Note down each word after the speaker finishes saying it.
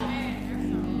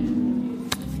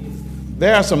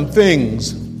There are some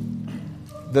things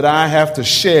that I have to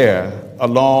share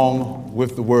along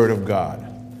with the Word of God.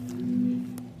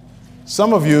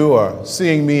 Some of you are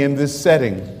seeing me in this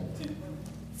setting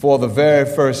for the very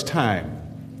first time.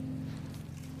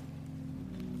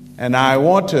 And I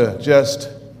want to just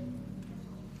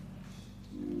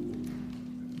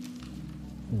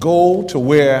go to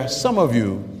where some of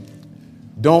you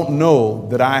don't know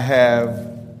that I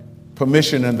have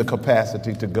permission and the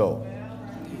capacity to go.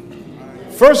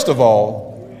 First of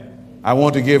all, I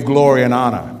want to give glory and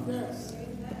honor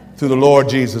to the Lord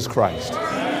Jesus Christ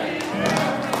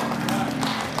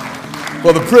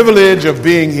for the privilege of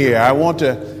being here. I want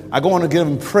to give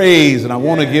him praise, and I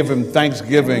want to give him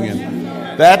thanksgiving, and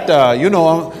that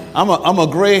I'm a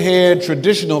gray-haired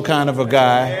traditional kind of a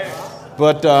guy,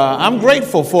 but I'm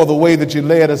grateful for the way that you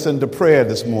led us into prayer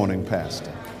this morning,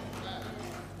 Pastor.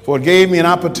 For it gave me an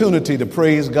opportunity to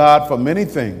praise God for many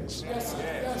things.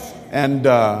 And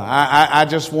I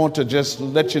just want to just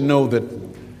let you know that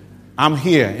I'm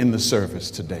here in the service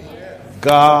today.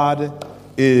 God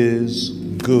is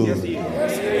good.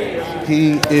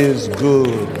 He is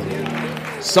good.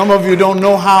 Some of you don't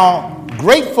know how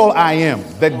grateful I am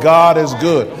that God is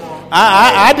good.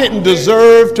 I didn't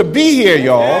deserve to be here,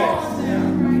 y'all.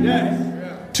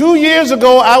 2 years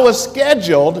ago, I was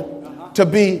scheduled to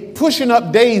be pushing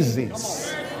up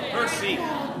daisies.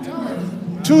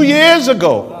 2 years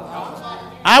ago,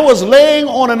 I was laying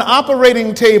on an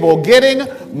operating table getting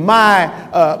my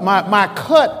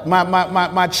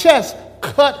chest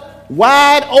cut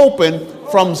wide open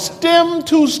from stem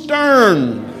to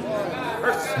stern,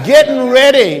 getting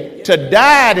ready to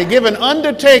die, to give an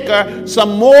undertaker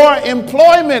some more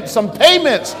employment, some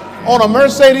payments on a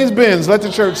Mercedes-Benz. Let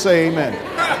the church say amen.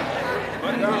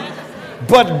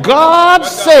 But God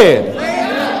said,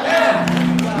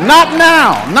 not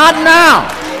now, not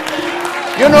now.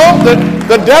 You know,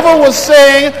 the devil was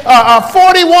saying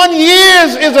 41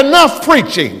 years is enough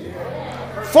preaching.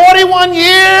 41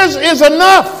 years is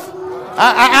enough.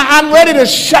 I'm ready to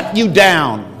shut you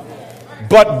down.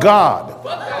 But God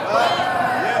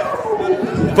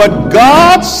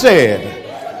said,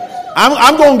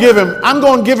 I'm going to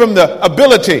give him the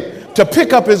ability to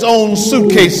pick up his own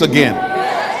suitcase again.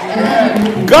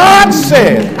 God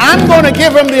said, I'm going to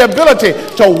give him the ability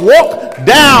to walk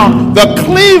down the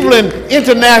Cleveland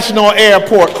International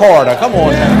Airport corridor. Come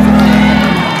on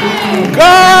now.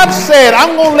 God said,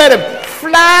 I'm going to let him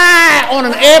fly on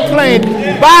an airplane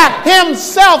by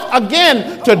himself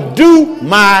again to do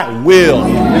my will.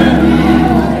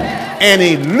 And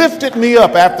he lifted me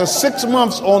up after 6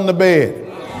 months on the bed,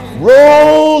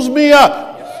 rose me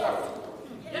up.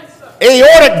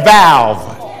 Aortic valve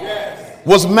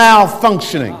was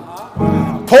malfunctioning,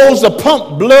 supposed to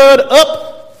pump blood up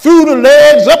through the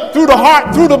legs, up through the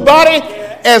heart, through the body.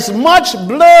 As much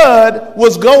blood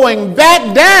was going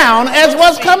back down as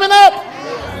was coming up.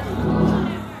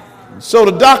 So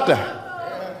the doctor,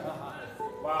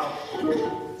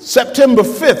 September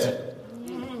 5th,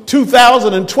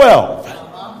 2012,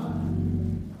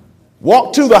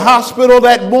 walked to the hospital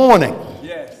that morning,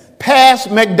 past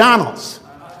McDonald's,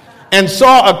 and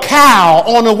saw a cow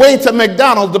on the way to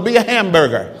McDonald's to be a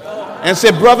hamburger, and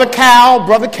said, Brother Cow,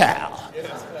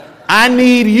 I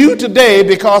need you today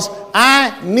because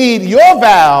I need your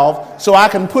valve so I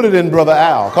can put it in Brother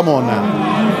Al. Come on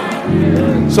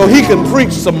now. So he can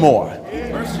preach some more.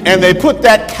 And they put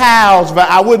that cow's valve.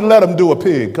 I wouldn't let him do a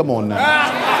pig. Come on now.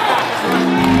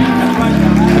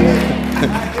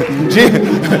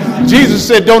 Jesus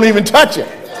said, don't even touch it.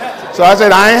 So I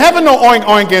said, I ain't having no oink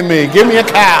oink in me. Give me a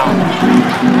cow.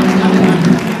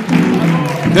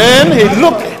 Then he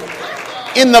looked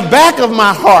in the back of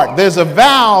my heart. There's a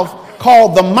valve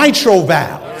called the mitral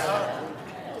valve.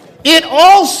 It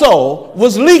also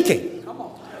was leaking.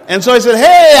 And so he said,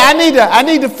 hey, I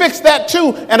need to fix that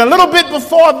too. And a little bit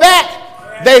before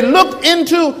that, they looked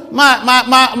into my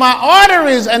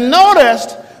arteries and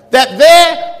noticed that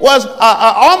there was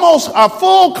almost a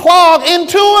full clog in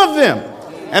 2 of them.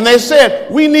 And they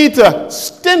said, we need to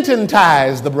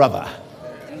stentize the brother.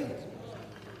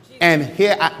 And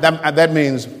here, that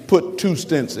means put 2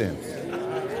 stents in.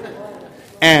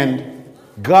 And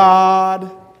God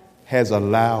has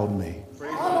allowed me.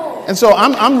 And so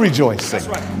I'm rejoicing.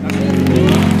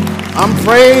 I'm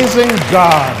praising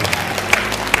God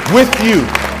with you.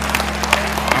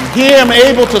 I'm here, I'm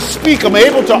able to speak, I'm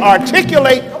able to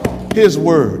articulate his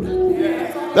word.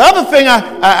 The other thing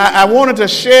I wanted to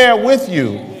share with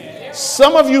you,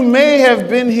 some of you may have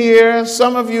been here,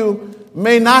 some of you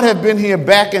may not have been here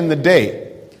back in the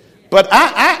day, but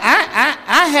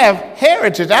I have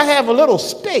heritage. I have a little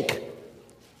stake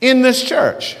in this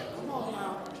church.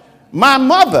 My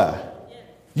mother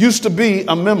used to be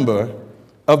a member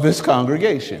of this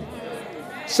congregation.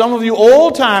 Some of you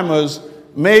old timers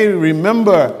may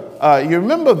remember. You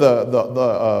remember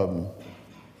the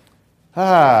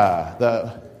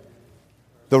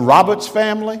Roberts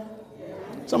family?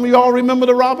 Some of you all remember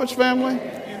the Roberts family?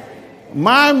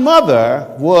 My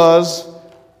mother was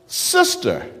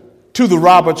sister to the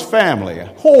Roberts family,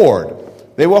 Horde.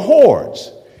 They were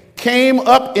Hordes. Came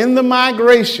up in the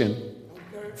migration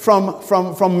from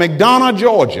McDonough,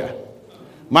 Georgia.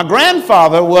 My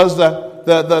grandfather was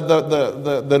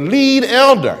the lead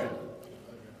elder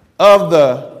of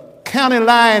the County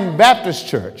Line Baptist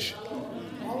Church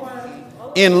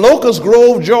in Locust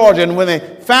Grove, Georgia. And when they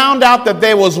found out that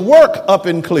there was work up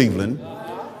in Cleveland,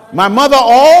 my mother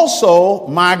also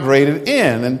migrated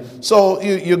in. And so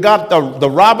you got the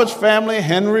Roberts family,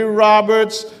 Henry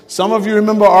Roberts. Some of you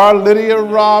remember our Lydia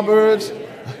Roberts.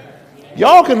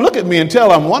 Y'all can look at me and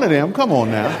tell I'm one of them. Come on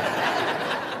now.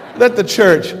 Let the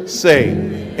church say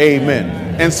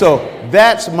amen. And so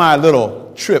that's my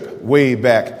little trip way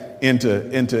back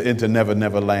into Never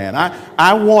Never Land.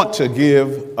 I want to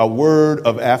give a word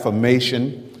of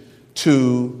affirmation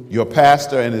to your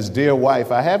pastor and his dear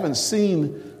wife. I haven't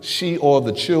seen she or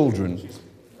the children.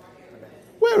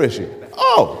 Where is she?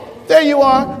 Oh, there you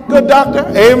are. Good doctor.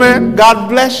 Amen. God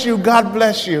bless you. God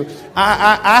bless you.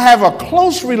 I have a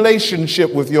close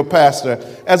relationship with your pastor.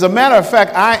 As a matter of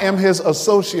fact, I am his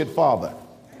associate father.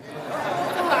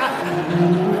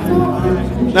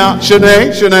 Now,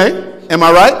 Shanae, am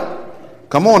I right?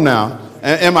 Come on now.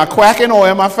 Am I quacking or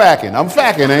am I facking? I'm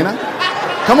facking, ain't I?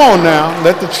 Come on now.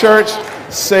 Let the church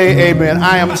say amen.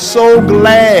 I am so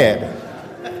glad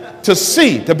to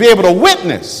be able to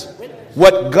witness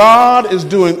what God is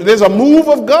doing. There's a move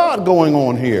of God going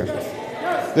on here.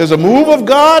 There's a move of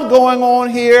God going on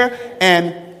here,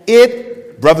 and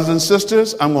it, brothers and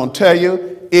sisters, I'm going to tell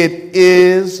you, it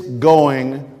is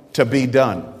going to be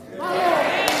done.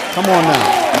 Come on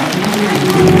now.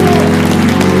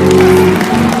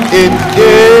 It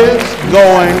is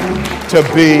going to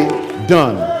be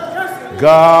done.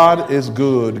 God is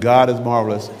good. God is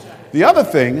marvelous. The other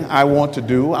thing I want to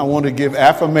do, I want to give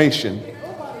affirmation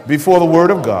before the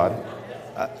Word of God.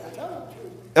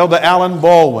 Elder Alan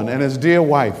Baldwin and his dear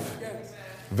wife,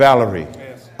 Valerie,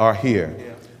 are here.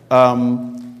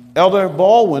 Elder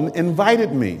Baldwin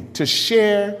invited me to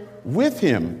share with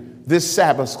him this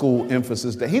Sabbath school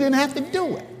emphasis day. He didn't have to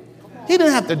do it. He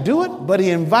didn't have to do it, but he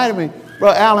invited me.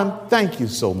 Brother Alan, thank you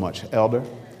so much, Elder.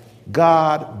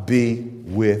 God be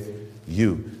with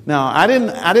you. Now, I didn't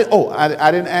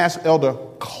ask Elder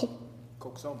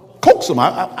Coaxum.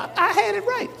 I had it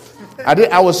right.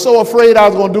 I was so afraid I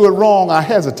was going to do it wrong, I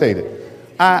hesitated.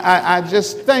 I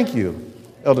just thank you,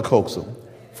 Elder Coaxum,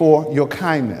 for your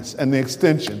kindness and the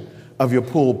extension of your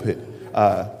pulpit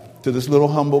to this little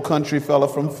humble country fella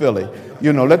from Philly.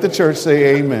 You know, let the church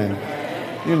say amen.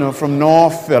 You know, from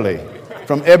North Philly,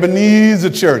 from Ebenezer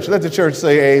Church. Let the church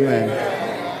say amen.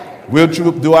 We'll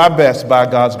do our best by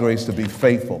God's grace to be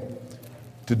faithful,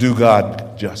 to do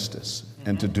God justice,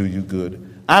 and to do you good.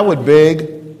 I would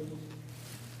beg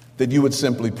that you would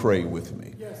simply pray with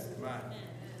me.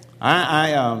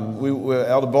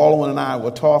 Elder Baldwin and I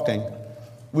were talking.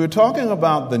 We were talking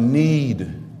about the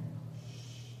need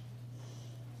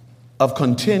of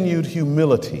continued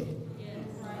humility,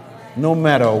 no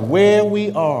matter where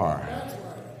we are,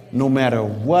 no matter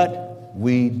what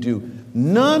we do.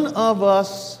 None of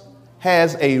us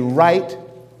has a right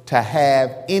to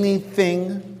have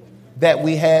anything that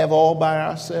we have all by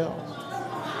ourselves.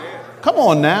 Come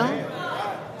on now.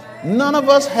 None of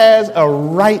us has a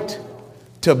right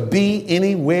to be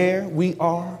anywhere we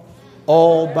are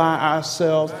all by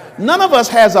ourselves. None of us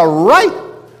has a right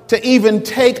to even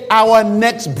take our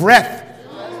next breath.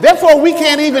 Therefore, we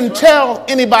can't even tell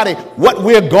anybody what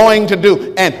we're going to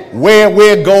do and where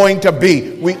we're going to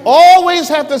be. We always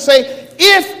have to say,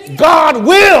 if God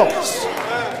wills,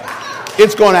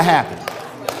 it's going to happen.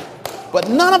 But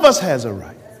none of us has a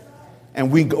right.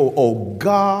 And we go, oh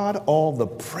God, all the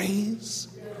praise,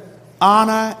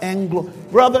 honor, and glory.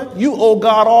 Brother, you owe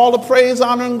God all the praise,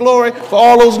 honor, and glory for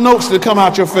all those notes that come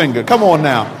out your finger. Come on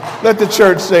now. Let the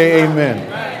church say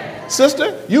amen.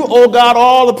 Sister, you owe God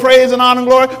all the praise and honor and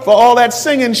glory for all that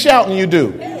singing, shouting you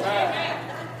do.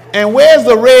 And where's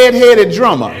the red-headed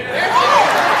drummer?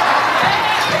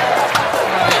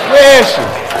 Where is she?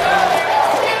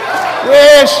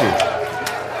 Where is she?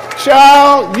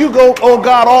 Child, you go owe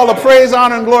God all the praise,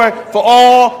 honor, and glory for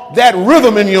all that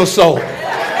rhythm in your soul.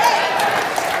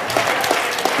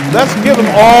 Let's give him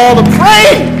all the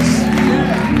praise,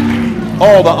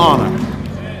 all the honor,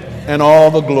 and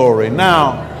all the glory.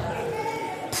 Now,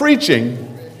 Preaching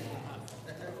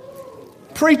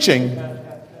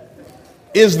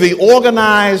is the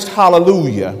organized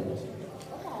hallelujah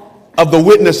of the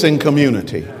witnessing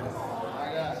community.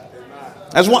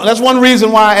 That's one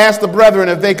reason why I asked the brethren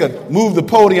if they could move the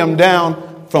podium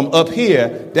down from up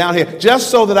here, down here, just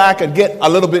so that I could get a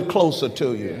little bit closer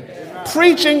to you.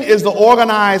 Preaching is the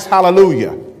organized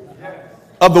hallelujah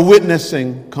of the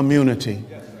witnessing community.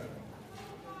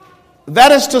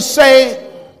 That is to say,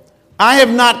 I have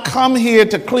not come here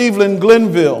to Cleveland,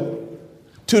 Glenville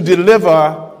to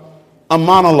deliver a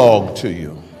monologue to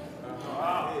you.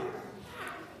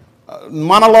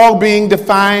 Monologue being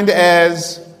defined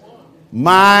as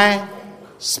my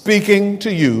speaking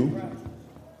to you,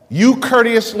 you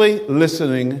courteously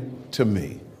listening to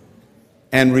me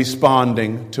and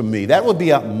responding to me. That would be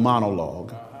a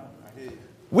monologue.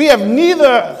 We have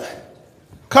neither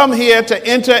come here to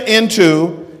enter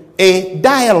into a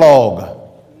dialogue.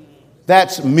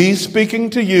 That's me speaking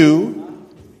to you,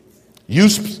 you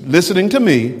listening to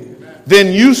me,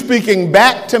 then you speaking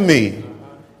back to me,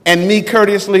 and me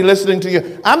courteously listening to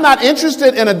you. I'm not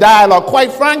interested in a dialogue.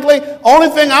 Quite frankly, only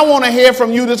thing I want to hear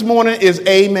from you this morning is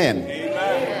amen.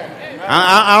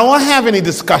 I don't want to have any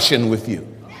discussion with you.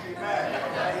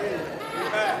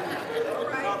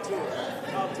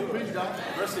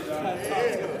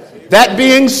 That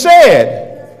being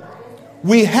said,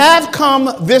 we have come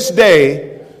this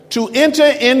day to enter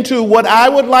into what I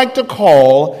would like to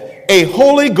call a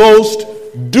Holy Ghost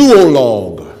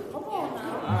duologue.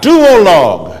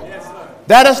 Duologue.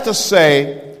 That is to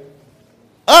say,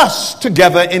 us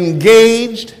together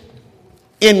engaged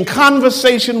in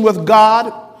conversation with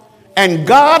God, and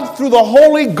God through the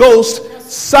Holy Ghost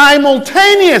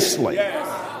simultaneously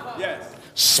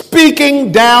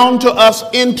speaking down to us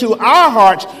into our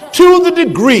hearts to the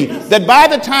degree that by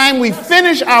the time we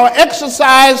finish our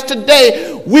exercise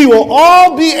today, we will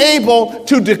all be able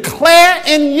to declare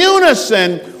in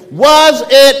unison, was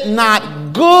it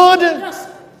not good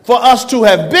for us to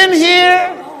have been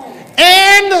here?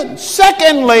 And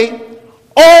secondly,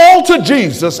 all to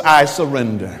Jesus I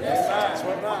surrender.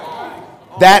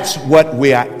 That's what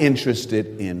we are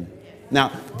interested in.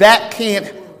 Now,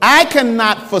 I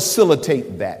cannot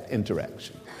facilitate that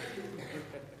interaction.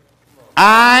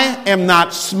 I am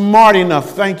not smart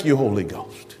enough. Thank you, Holy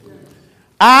Ghost.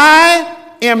 I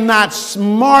am not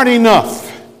smart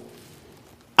enough.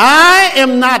 I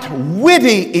am not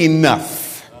witty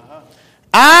enough.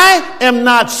 I am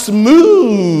not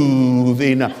smooth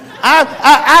enough.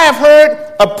 I have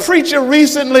heard a preacher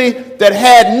recently that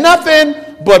had nothing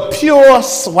but pure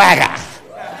swagger.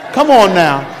 Come on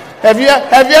now. Have you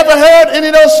ever heard any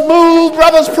of those smooth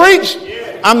brothers preach?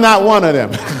 I'm not one of them.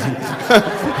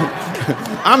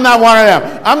 I'm not one of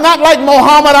them. I'm not like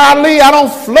Muhammad Ali. I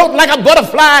don't float like a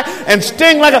butterfly and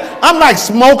sting like I'm like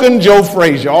Smoking Joe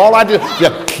Frazier. All I do is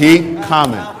just keep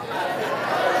coming.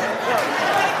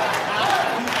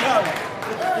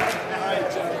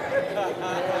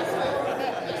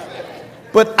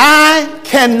 But I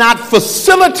cannot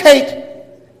facilitate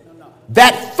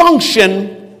that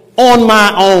function on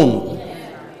my own.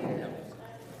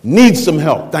 Need some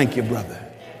help. Thank you, brother.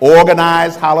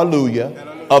 Organized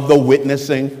hallelujah of the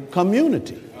witnessing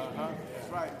community.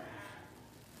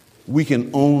 We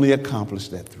can only accomplish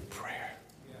that through prayer.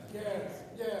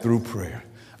 Through prayer.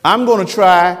 I'm going to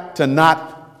try to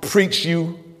not preach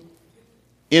you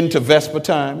into Vesper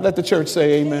time. Let the church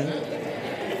say amen.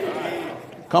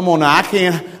 Come on now.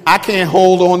 I can't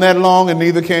hold on that long, and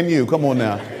neither can you. Come on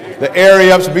now. The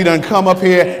area ups be done come up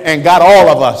here and got all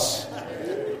of us.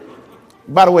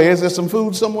 By the way, is there some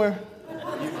food somewhere?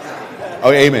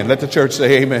 Oh, amen. Let the church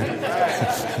say amen.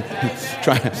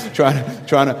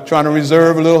 trying to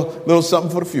reserve a little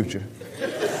something for the future.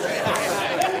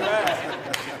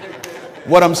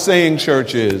 What I'm saying,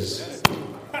 church, is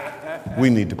we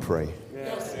need to pray.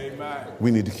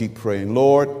 We need to keep praying.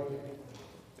 Lord,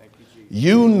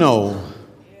 you know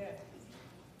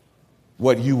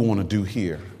what you want to do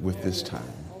here with this time.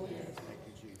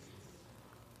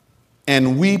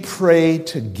 And we pray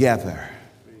together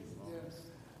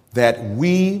that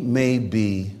we may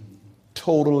be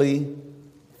totally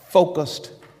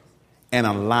focused and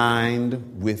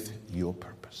aligned with your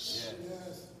purpose.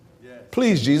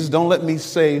 Please, Jesus, don't let me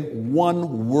say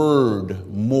one word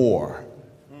more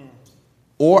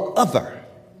or other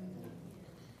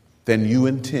than you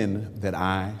intend that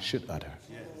I should utter.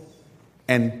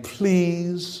 And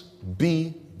please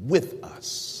be with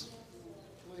us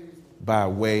by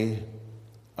way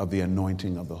of the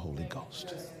anointing of the Holy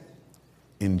Ghost.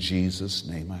 In Jesus'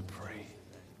 name I pray.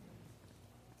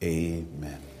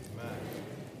 Amen.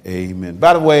 Amen.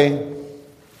 By the way,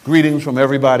 Greetings from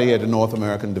everybody at the North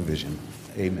American Division.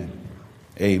 Amen.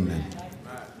 Amen.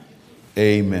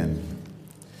 Amen.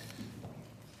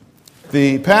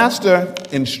 The pastor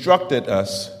instructed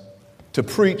us to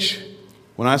preach.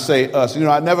 When I say us,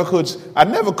 I never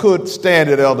could stand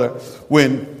it, Elder,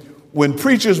 when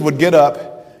preachers would get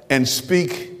up and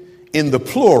speak in the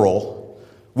plural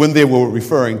when they were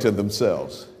referring to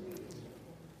themselves.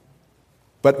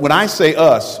 But when I say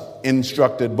us,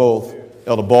 instructed both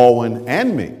Elder Baldwin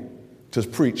and me to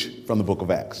preach from the book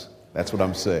of Acts. That's what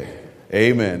I'm saying.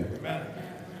 Amen.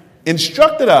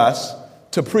 Instructed us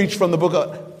to preach from the book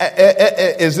of...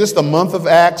 Is this the month of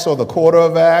Acts or the quarter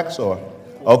of Acts? Or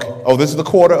okay. Oh, this is the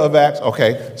quarter of Acts?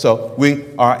 Okay. So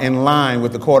we are in line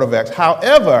with the quarter of Acts.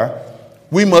 However,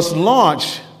 we've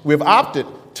opted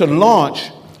to launch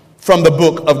from the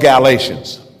book of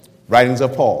Galatians, writings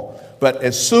of Paul. But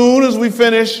as soon as we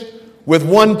finish with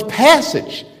one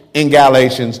passage in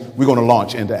Galatians, we're going to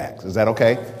launch into Acts. Is that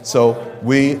okay? So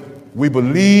we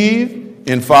believe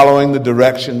in following the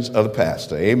directions of the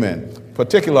pastor. Amen.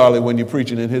 Particularly when you're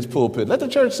preaching in his pulpit. Let the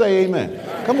church say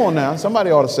amen. Come on now.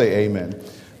 Somebody ought to say amen.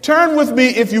 Turn with me,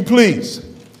 if you please,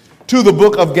 to the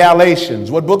book of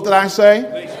Galatians. What book did I say?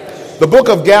 Galatians. The book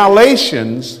of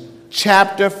Galatians,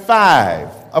 chapter 5.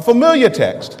 A familiar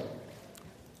text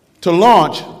to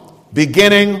launch,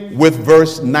 beginning with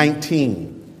verse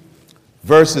 19.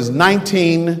 Verses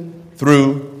 19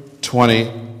 through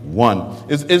 21.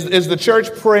 Is the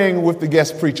church praying with the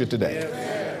guest preacher today?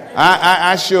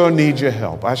 I sure need your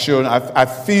help. I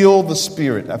feel the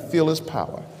Spirit. I feel His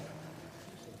power.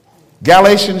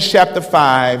 Galatians chapter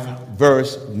 5,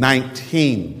 verse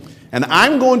 19. And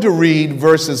I'm going to read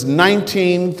verses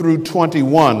 19 through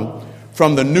 21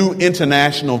 from the New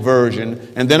International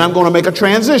Version, and then I'm going to make a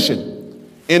transition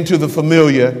into the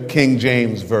familiar King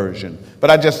James Version. But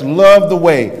I just love the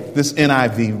way this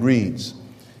NIV reads.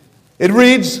 It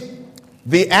reads,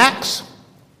 "The acts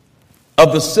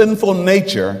of the sinful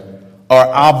nature are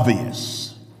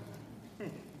obvious: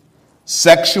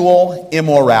 sexual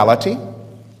immorality,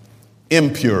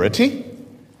 impurity,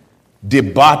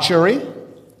 debauchery,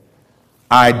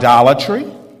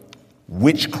 idolatry,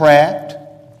 witchcraft,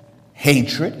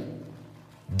 hatred,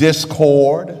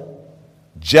 discord."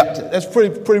 That's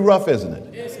pretty rough, isn't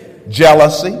it?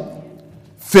 Jealousy,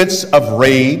 fits of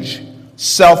rage,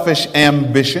 selfish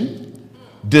ambition,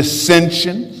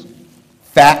 dissensions,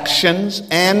 factions,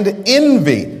 and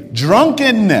envy,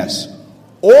 drunkenness,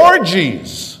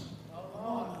 orgies,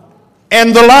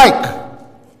 and the like.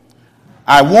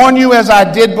 I warn you, as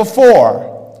I did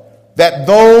before, that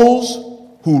those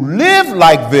who live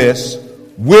like this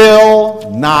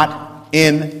will not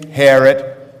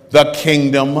inherit the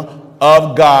kingdom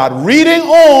of God. Reading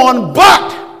on,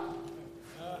 but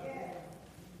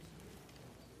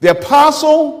the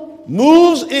apostle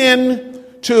moves in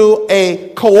to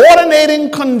a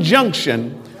coordinating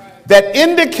conjunction that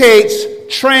indicates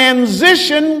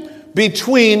transition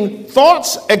between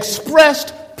thoughts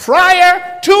expressed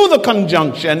prior to the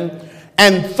conjunction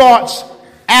and thoughts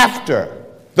after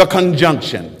the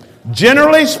conjunction.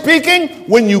 Generally speaking,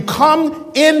 when you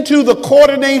come into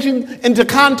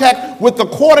contact with the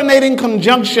coordinating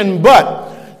conjunction,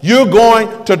 but you're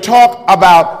going to talk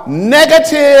about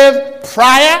negative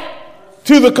prior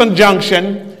to the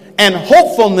conjunction and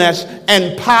hopefulness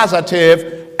and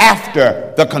positive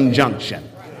after the conjunction.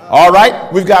 All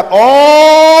right? We've got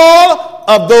all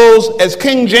of those, as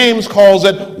King James calls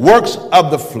it, works of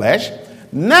the flesh.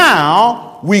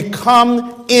 Now we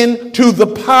come into the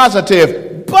positive.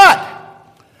 But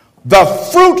the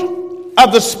fruit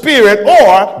of the Spirit,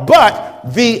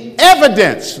 but the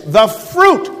evidence, the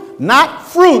fruit, not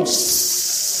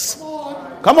fruits.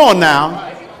 Come on now.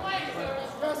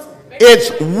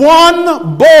 It's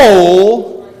one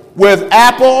bowl with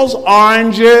apples,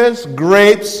 oranges,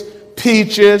 grapes,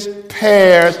 peaches,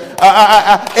 pears.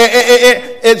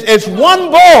 It's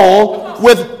one bowl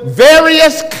with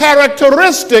various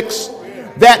characteristics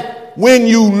that when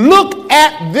you look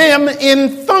at them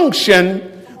in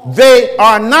function, they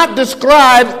are not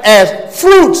described as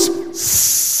fruits,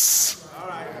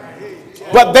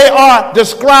 but they are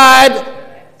described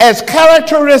as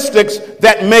characteristics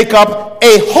that make up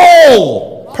a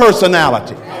whole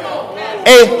personality,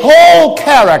 a whole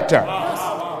character,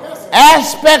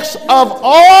 aspects of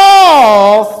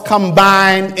all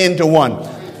combined into one.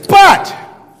 But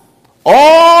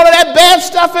all of that bad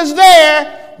stuff is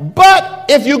there. But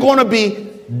if you're going to be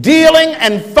dealing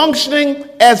and functioning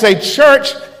as a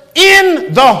church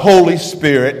in the Holy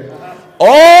Spirit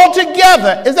all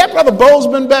together, is that Brother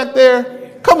Bozeman back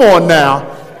there? Come on now.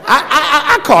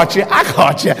 I caught you. I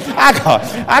caught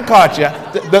you.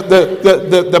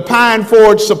 The Pine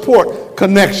Forge support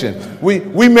connection. We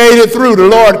made it through. The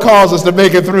Lord caused us to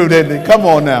make it through, didn't he? Come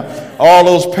on now. All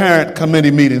those parent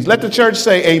committee meetings. Let the church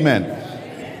say amen.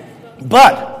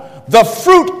 But the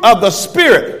fruit of the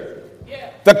Spirit,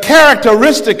 the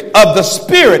characteristic of the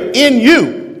Spirit in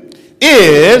you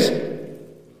is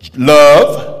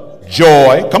love,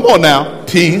 joy, come on now,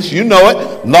 peace, you know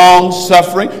it,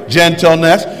 long-suffering,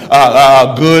 gentleness,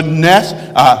 goodness,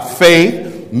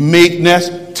 faith, meekness,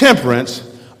 temperance.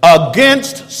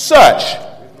 Against such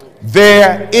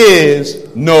there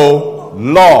is no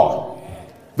law.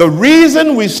 The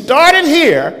reason we started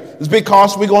here is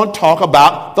because we're going to talk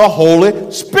about the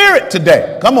Holy Spirit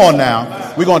today. Come on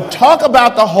now. We're going to talk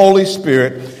about the Holy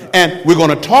Spirit, and we're going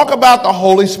to talk about the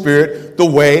Holy Spirit the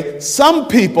way some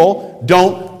people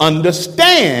don't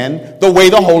understand the way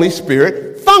the Holy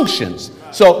Spirit functions.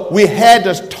 So we had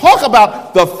to talk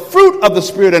about the fruit of the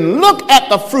Spirit and look at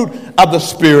the fruit of the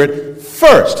Spirit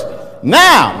first.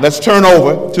 Now, let's turn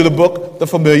over to the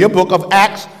familiar book of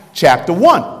Acts, chapter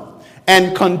 1,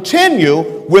 and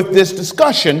continue with this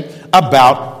discussion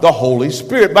about the Holy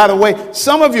Spirit. By the way,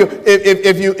 some of you,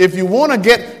 if you want to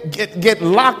get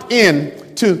locked in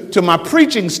to my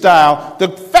preaching style, the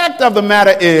fact of the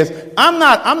matter is I'm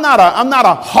not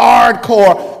a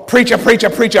hardcore preacher.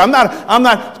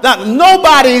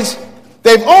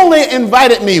 They've only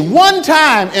invited me one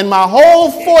time in my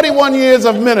whole 41 years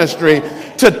of ministry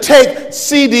to take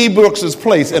C.D. Brooks's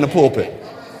place in the pulpit.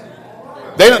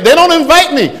 They don't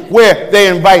invite me where they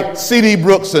invite C.D.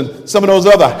 Brooks and some of those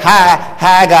other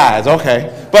high guys,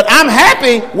 okay? But I'm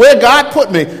happy where God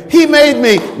put me. He made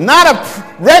me not a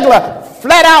regular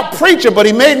flat-out preacher, but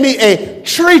he made me a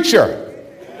treacher.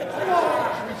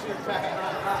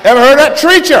 Ever heard that?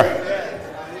 Treacher.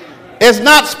 It's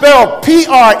not spelled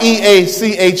P-R-E-A-C-H-E-R.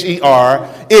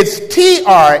 It's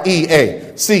T-R-E-A-C-H-E-R.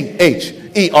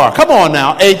 Come on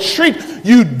now. A treat.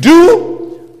 You do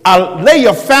lay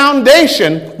your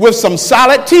foundation with some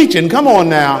solid teaching. Come on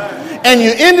now. And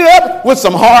you ended up with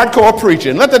some hardcore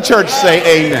preaching. Let the church say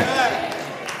amen.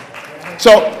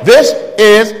 So this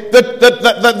is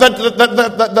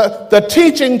the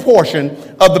teaching portion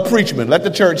of the preachment. Let the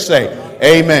church say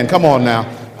amen. Come on now.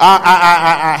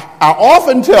 I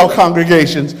often tell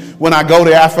congregations when I go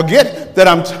there, I forget that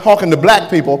I'm talking to black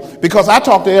people because I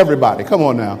talk to everybody. Come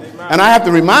on now. And I have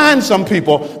to remind some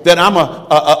people that I'm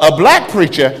a black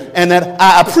preacher and that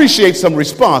I appreciate some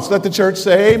response. Let the church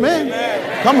say amen.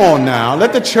 Amen. Come on now.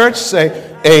 Let the church say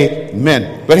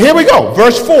amen. But here we go.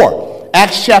 Verse 4,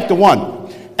 Acts chapter 1.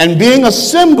 And being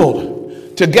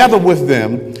assembled together with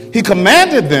them, he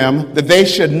commanded them that they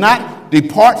should not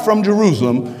depart from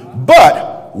Jerusalem, but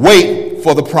wait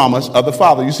for the promise of the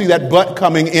Father. You see that but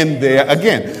coming in there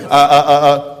again.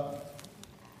 All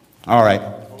right.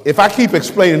 If I keep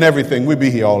explaining everything, we'll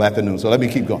be here all afternoon. So let me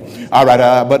keep going. All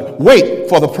right. But wait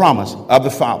for the promise of the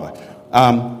Father.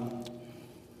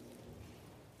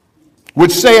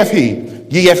 Which saith he,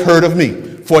 ye have heard of me.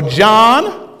 For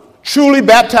John truly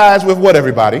baptized with what,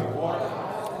 everybody?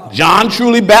 Water. John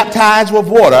truly baptized with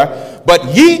water,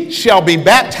 but ye shall be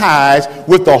baptized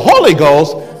with the Holy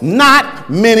Ghost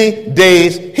not many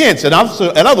days hence. In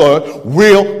other words,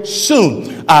 real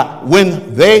soon.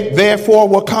 When they therefore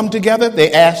were come together,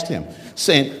 they asked him,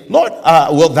 saying, Lord,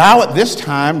 wilt thou at this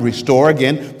time restore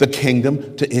again the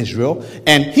kingdom to Israel?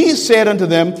 And he said unto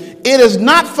them, it is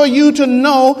not for you to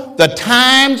know the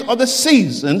times or the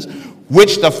seasons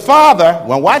which the Father,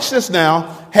 well, watch this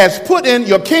now, has put in,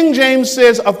 your King James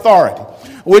says authority,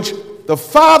 which the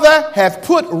Father hath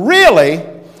put really,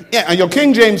 and your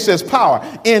King James says power,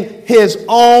 in his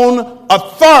own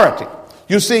authority.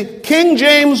 You see, King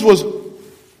James was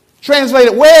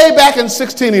translated way back in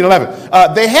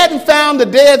 1611. They hadn't found the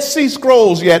Dead Sea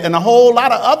Scrolls yet and a whole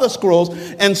lot of other scrolls.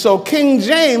 And so King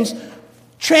James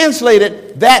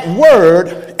translated that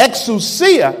word,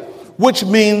 exousia, which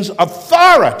means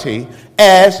authority,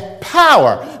 as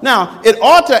power. Now, it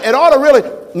ought to really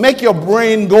make your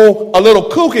brain go a little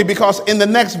kooky, because in the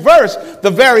next verse,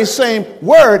 the very same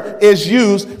word is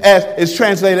used as is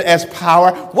translated as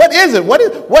power. What is it? What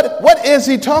is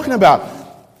he talking about?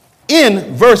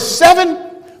 In verse 7,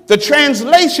 the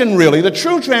translation really, the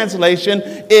true translation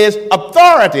is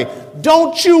authority.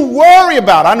 Don't you worry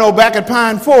about it. I know back at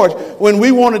Pine Forge, when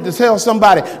we wanted to tell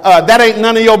somebody, that ain't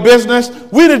none of your business,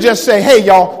 we'd have just say, hey,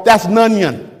 y'all, that's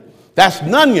none. That's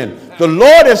none. The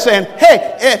Lord is saying,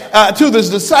 hey, to his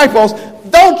disciples,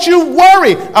 Don't you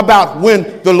worry about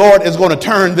when the Lord is going to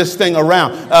turn this thing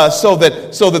around so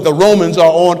that the Romans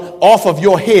are off of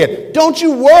your head. Don't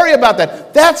you worry about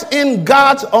that. That's in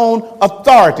God's own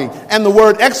authority. And the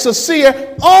word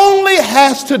exousia only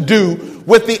has to do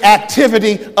with the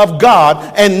activity of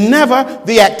God and never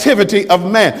the activity of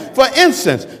man. For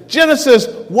instance, Genesis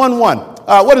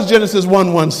 1:1. What does Genesis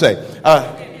 1:1 say?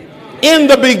 In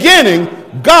the beginning,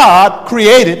 God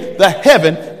created the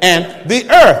heaven and the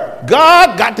earth.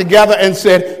 God got together and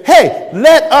said, hey,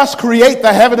 let us create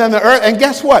the heaven and the earth. And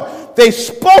guess what? They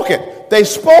spoke it. They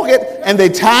spoke it and they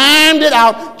timed it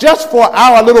out just for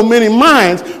our little mini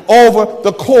minds over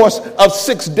the course of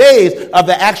 6 days of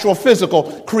the actual physical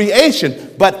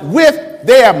creation. But with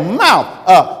their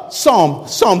mouth, Psalm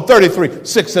 33,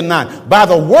 6 and 9. By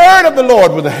the word of the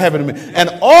Lord were the heaven and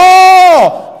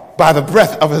all by the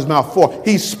breath of his mouth. For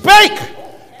he spake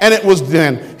and it was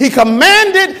done. He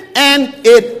commanded and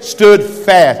it stood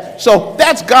fast. So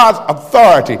that's God's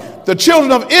authority. The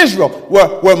children of Israel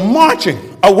were marching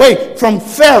away from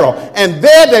Pharaoh, and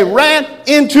there they ran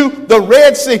into the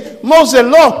Red Sea. Moses said,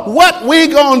 Lord, what we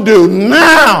gonna do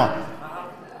now?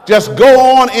 Just go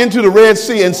on into the Red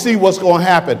Sea and see what's going to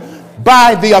happen.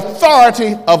 By the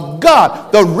authority of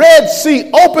God, the Red Sea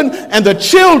opened and the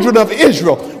children of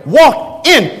Israel walked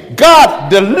in. God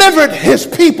delivered his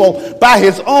people by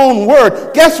his own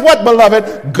word. Guess what,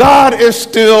 beloved? God is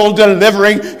still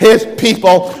delivering his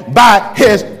people by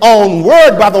his own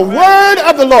word, by the word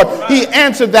of the Lord. He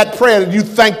answered that prayer that you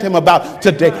thanked him about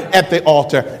today at the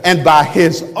altar, and by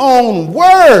his own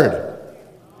word.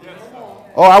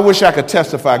 Oh, I wish I could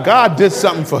testify. God did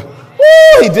something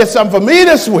he did something for me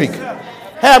this week.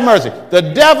 Have mercy. The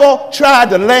devil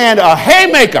tried to land a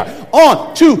haymaker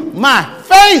onto my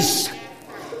face.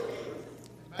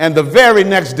 And the very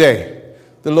next day,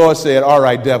 the Lord said, all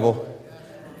right, devil,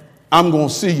 I'm going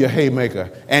to see your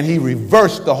haymaker. And he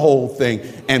reversed the whole thing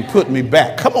and put me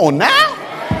back. Come on now.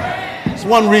 That's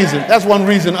one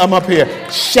reason I'm up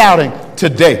here shouting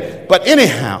today. But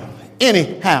anyhow,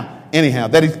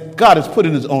 that God has put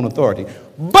in his own authority.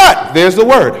 But there's the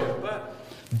word.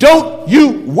 Don't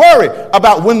you worry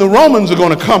about when the Romans are going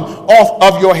to come off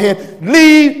of your head.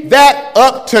 Leave that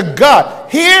up to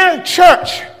God. Here,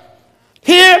 church.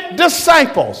 Here,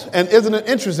 disciples. And isn't it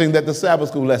interesting that the Sabbath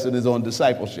school lesson is on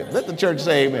discipleship? Let the church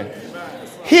say amen.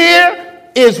 Here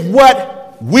is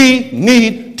what we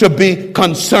need to be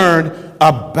concerned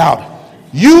about.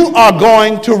 You are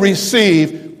going to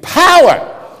receive power.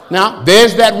 Now,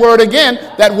 there's that word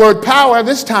again. That word power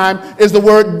this time is the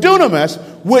word dunamis,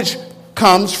 which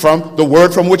comes from the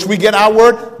word from which we get our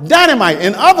word dynamite.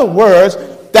 In other words,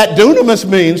 that dunamis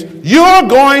means you're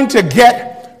going to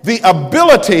get the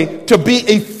ability to be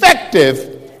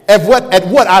effective at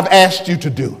what I've asked you to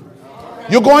do.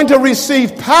 You're going to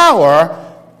receive power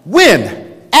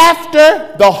when?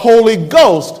 After the Holy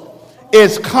Ghost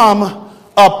is come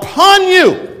upon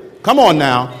you. Come on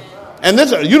now. And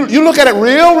this, you look at it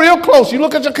real close. You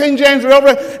look at your King James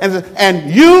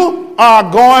and you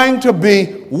are going to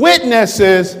be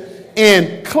witnesses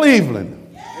in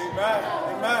Cleveland.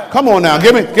 Amen. Come on now.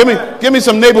 Give me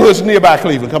some neighborhoods nearby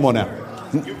Cleveland. Come on now.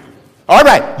 All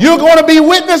right. You're going to be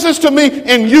witnesses to me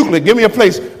in Euclid. Give me a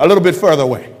place a little bit further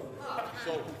away.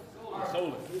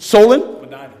 Solon?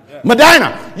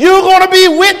 Medina. You're going to be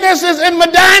witnesses in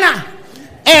Medina.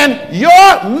 And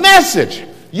your message,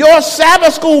 your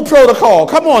Sabbath school protocol,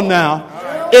 come on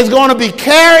now, is going to be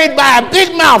carried by a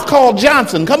big mouth called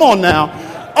Johnson. Come on now.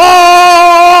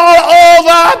 All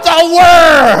over the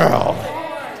world.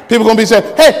 People are going to be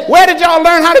saying, hey, where did y'all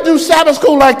learn how to do Sabbath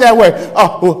school like that way?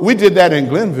 Oh, well, we did that in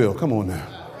Glenville. Come on now.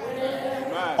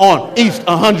 On East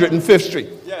 105th Street.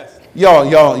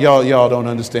 Y'all don't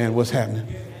understand what's happening.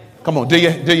 Come on. Do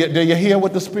you hear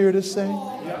what the Spirit is saying?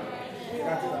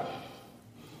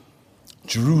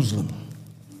 Jerusalem,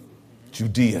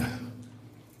 Judea,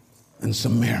 and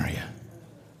Samaria,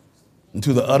 and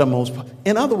to the uttermost.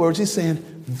 In other words, he's saying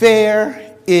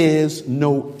there is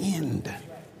no end.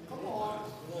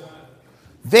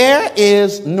 There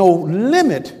is no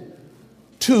limit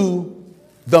to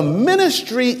the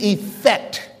ministry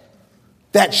effect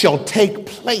that shall take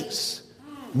place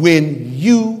when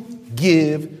you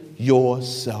give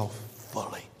yourself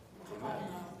fully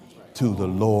to the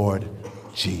Lord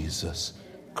Jesus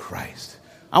Christ.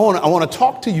 I want to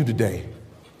talk to you today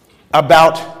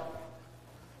about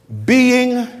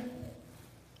being.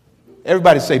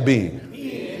 Everybody say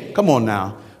being. Come on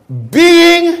now.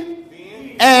 Being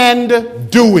and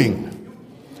doing.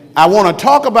 I want to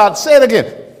talk about, say it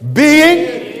again.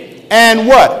 Being and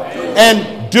what?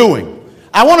 And doing.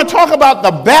 I want to talk about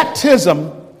the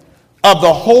baptism of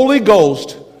the Holy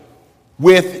Ghost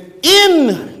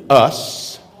within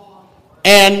us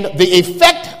and the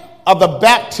effect of the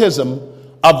baptism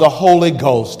of the Holy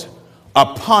Ghost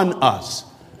upon us.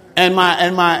 And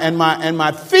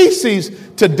my thesis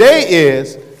today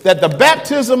is that the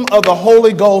baptism of the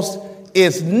Holy Ghost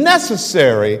is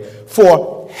necessary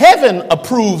for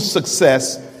heaven-approved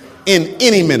success in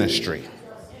any ministry.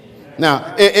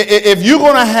 Now, if you're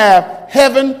going to have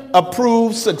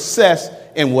heaven-approved success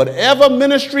in whatever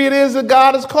ministry it is that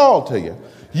God has called to you,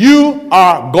 you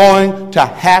are going to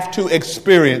have to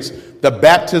experience the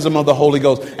baptism of the Holy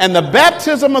Ghost. And the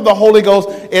baptism of the Holy Ghost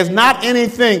is not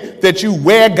anything that you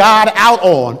wear God out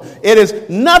on. It is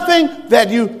nothing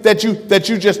that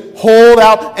you just hold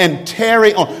out and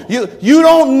tarry on. You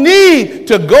don't need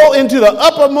to go into the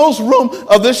uppermost room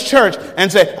of this church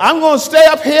and say, I'm going to stay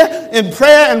up here in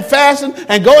prayer and fasting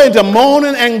and go into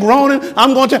moaning and groaning.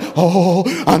 I'm going to,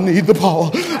 I need the power.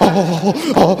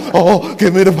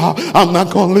 Give me the power. I'm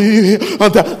not going to leave here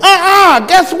until,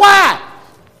 guess what?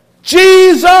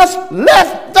 Jesus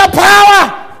left the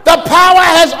power. The power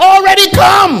has already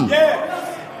come.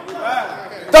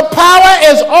 The power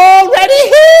is already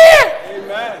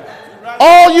here.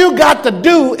 All you got to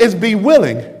do is be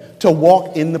willing to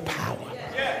walk in the power.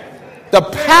 The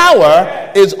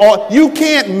power is all. You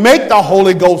can't make the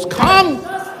Holy Ghost come.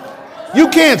 You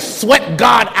can't sweat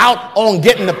God out on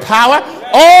getting the power.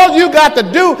 All you got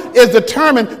to do is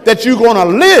determine that you're going to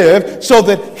live so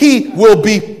that he will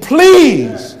be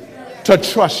pleased to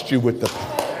trust you with the power.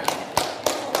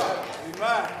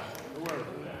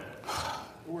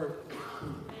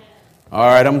 All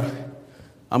right,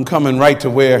 I'm coming right to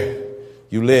where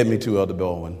you led me to, Elder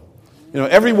Baldwin. You know,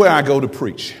 everywhere I go to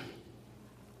preach,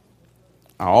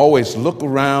 I always look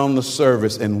around the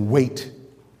service and wait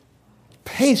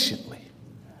patiently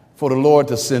for the Lord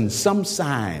to send some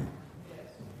sign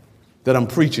that I'm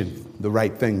preaching the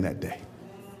right thing that day.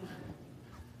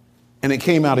 And it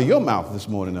came out of your mouth this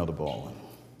morning, Elder Baldwin.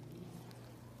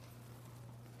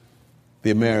 The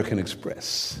American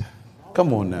Express.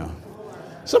 Come on now.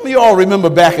 Some of you all remember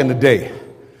back in the day.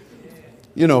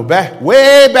 You know,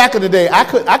 way back in the day, I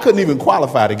couldn't even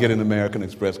qualify to get an American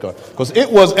Express card because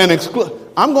it was an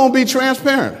I'm going to be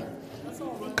transparent.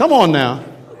 Come on now.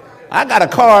 I got a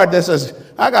card that's as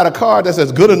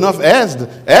good enough as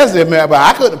the American. But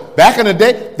I could back in the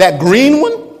day, that green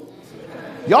one.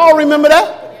 Y'all remember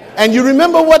that? And you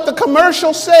remember what the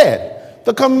commercial said?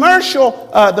 The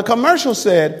commercial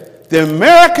said, the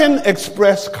American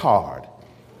Express card,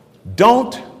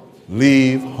 don't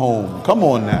leave home. Come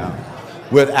on now,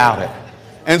 without it.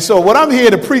 And so what I'm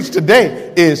here to preach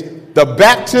today is the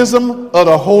baptism of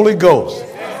the Holy Ghost.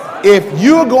 If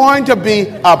you're going to be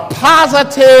a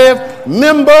positive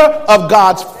member of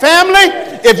God's family,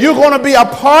 if you're going to be a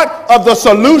part of the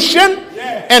solution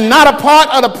and not a part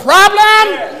of the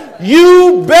problem,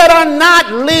 you better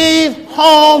not leave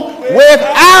home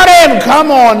without him. Come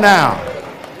on now.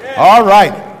 All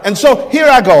right. And so here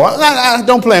I go. I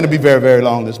don't plan to be very, very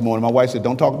long this morning. My wife said,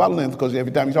 don't talk about length because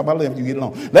every time you talk about length, you get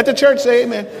long. Let the church say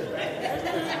amen.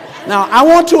 Now, I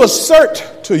want to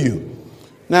assert to you.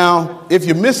 Now, if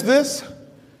you miss this,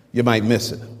 you might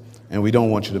miss it. And we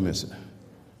don't want you to miss it.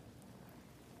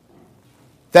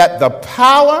 That the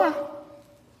power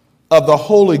of the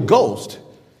Holy Ghost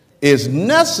is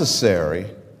necessary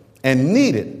and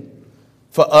needed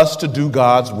for us to do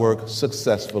God's work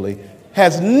successfully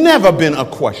has never been a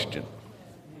question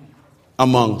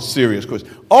among serious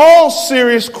Christians. All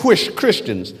serious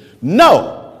Christians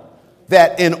know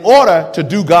that in order to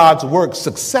do God's work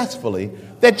successfully,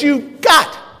 that you've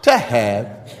got to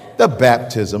have the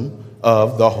baptism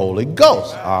of the Holy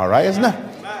Ghost. All right, isn't it?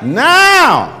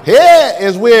 Now, here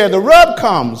is where the rub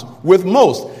comes with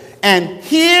most. And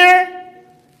here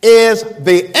is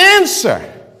the answer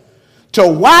to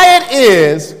why it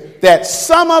is that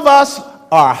some of us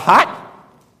are hot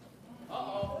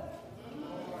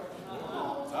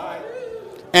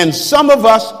and some of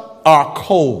us are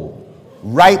cold,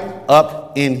 right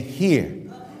up in here.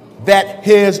 That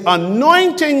his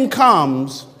anointing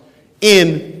comes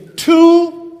in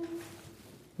two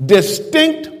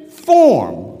distinct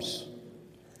forms,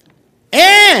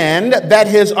 and that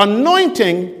his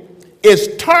anointing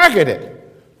is targeted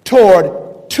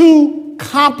toward two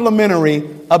complementary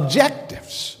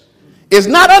objectives. It's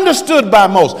not understood by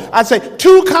most. I'd say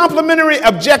two complementary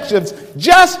objectives,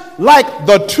 just like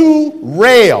the two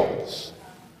rails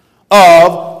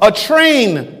of a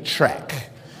train track.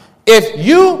 If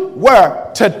you were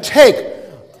to take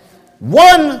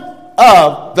one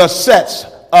of the sets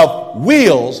of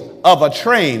wheels of a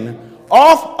train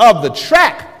off of the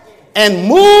track and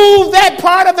move that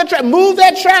part of the track, move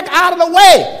that track out of the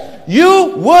way,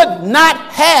 You would not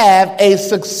have a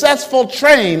successful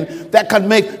train that could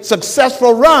make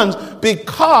successful runs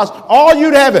because all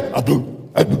you'd have is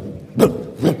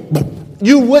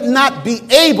you would not be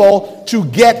able to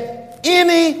get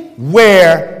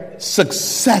anywhere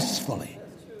successfully.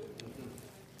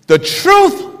 The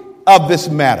truth of this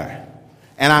matter,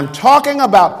 and I'm talking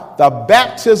about the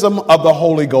baptism of the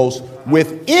Holy Ghost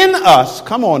within us,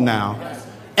 come on now,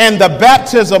 and the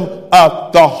baptism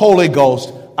of the Holy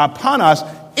Ghost upon us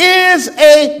is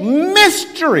a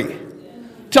mystery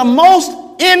to most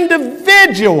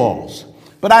individuals.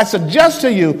 But I suggest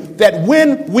to you that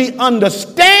when we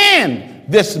understand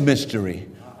this mystery,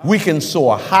 we can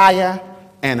soar higher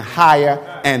and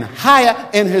higher and higher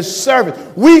in his service.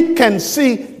 We can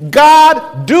see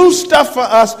God do stuff for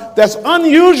us that's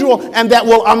unusual and that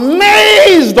will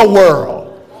amaze the world.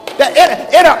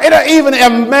 It'll even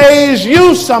amaze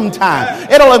you sometime.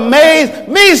 It'll amaze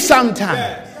me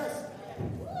sometime.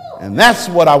 And that's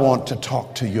what I want to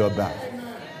talk to you about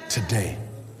today.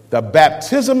 The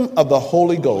baptism of the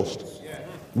Holy Ghost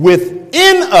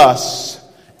within us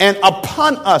and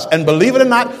upon us. And believe it or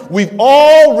not, we've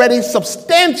already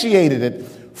substantiated it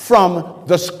from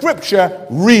the scripture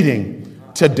reading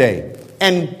today.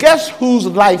 And guess whose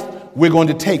life we're going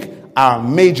to take our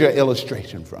major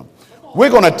illustration from? We're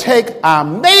going to take our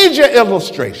major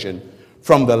illustration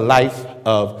from the life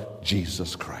of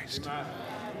Jesus Christ.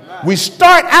 We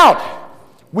start out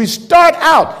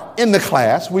in the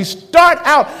class, we start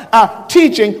out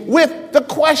teaching with the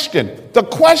question. The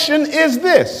question is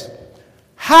this: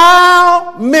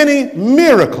 how many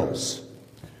miracles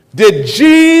did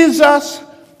Jesus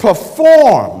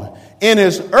perform in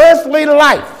his earthly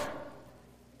life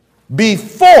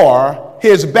before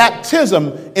his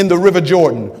baptism in the River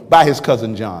Jordan by his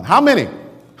cousin John? How many?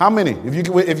 How many?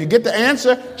 If you get the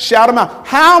answer, shout them out.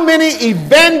 How many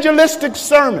evangelistic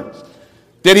sermons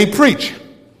did he preach?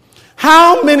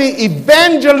 How many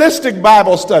evangelistic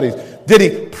Bible studies did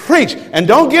he preach? And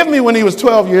don't give me when he was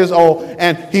 12 years old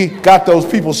and he got those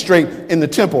people straight in the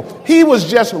temple. He was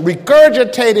just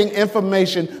regurgitating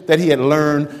information that he had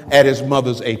learned at his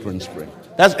mother's apron string.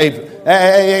 That's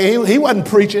apron. He wasn't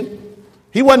preaching.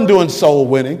 He wasn't doing soul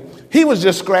winning. He was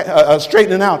just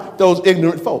straightening out those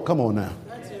ignorant folk. Come on now.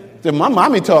 My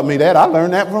mommy taught me that. I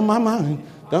learned that from my mommy.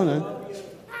 Don't I?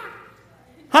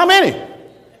 How many?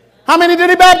 How many did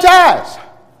he baptize?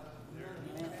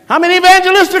 How many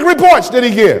evangelistic reports did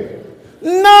he give?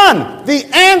 None. The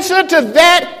answer to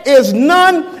that is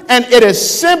none, and it is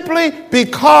simply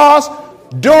because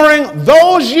during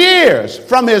those years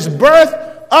from his birth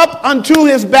up unto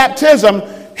his baptism,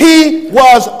 he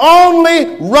was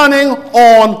only running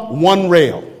on one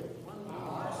rail.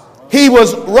 He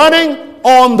was running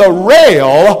on the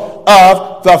rail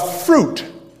of the fruit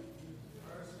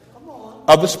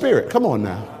of the Spirit. Come on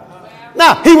now.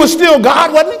 Now, he was still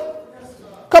God, wasn't he?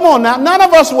 Come on now. None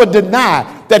of us would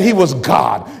deny that he was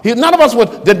God. None of us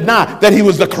would deny that he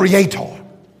was the creator.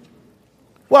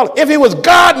 Well, if he was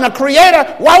God and the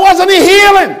creator, why wasn't he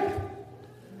healing?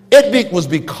 It was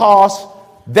because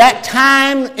that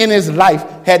time in his life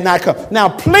had not come. Now,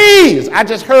 please, I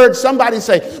just heard somebody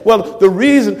say, well, the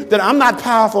reason that I'm not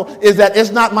powerful is that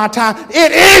it's not my time.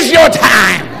 It is your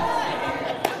time.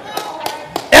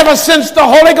 Ever since the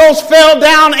Holy Ghost fell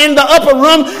down in the upper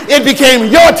room, it became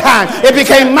your time. It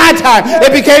became my time.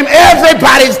 It became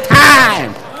everybody's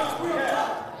time.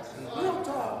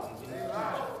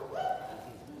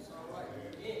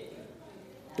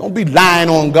 Don't be lying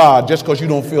on God just because you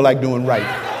don't feel like doing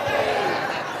right.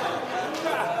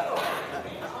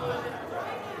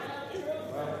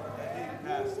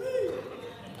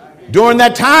 During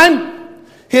that time,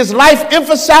 his life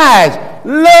emphasized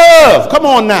love. Come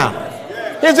on now.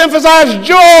 It emphasized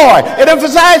joy. It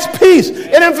emphasized peace.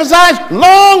 It emphasized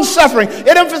long suffering.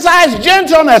 It emphasized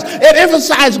gentleness. It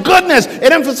emphasized goodness.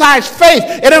 It emphasized faith.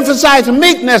 It emphasized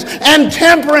meekness and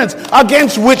temperance,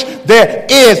 against which there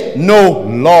is no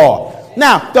law.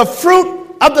 Now, the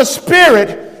fruit of the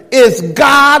Spirit is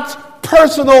God's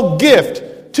personal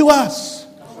gift to us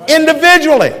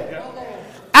individually.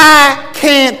 I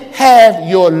can't have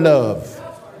your love.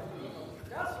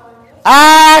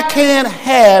 I can't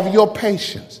have your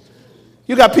patience.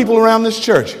 You got people around this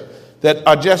church that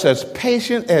are just as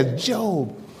patient as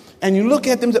Job. And you look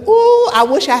at them and say, oh, I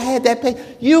wish I had that patience.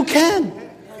 You can.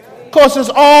 Of course,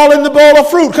 it's all in the bowl of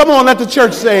fruit. Come on, let the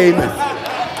church say amen.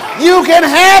 You can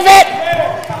have it.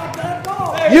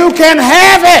 You can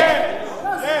have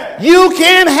it. You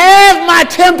can have my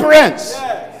temperance.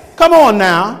 Come on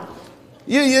now.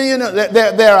 You know,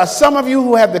 there are some of you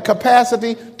who have the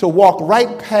capacity to walk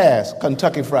right past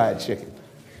Kentucky Fried Chicken.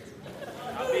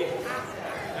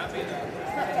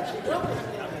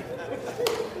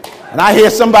 And I hear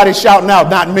somebody shouting out,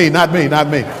 not me, not me, not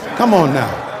me. Come on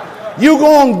now. You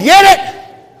gonna get it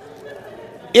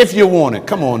if you want it.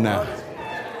 Come on now.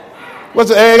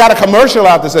 They got a commercial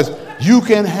out that says, you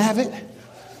can have it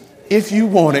if you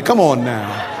want it. Come on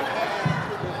now.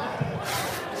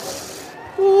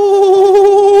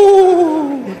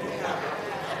 Ooh.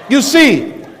 You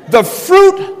see, the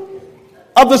fruit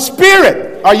of the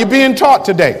Spirit, are you being taught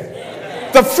today?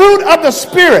 The fruit of the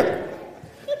Spirit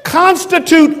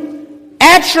constitute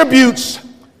attributes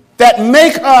that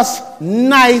make us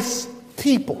nice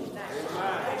people.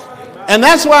 And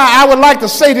that's why I would like to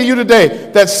say to you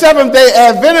today that Seventh-day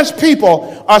Adventist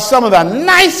people are some of the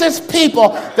nicest people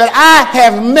that I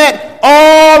have met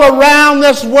all around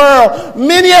this world,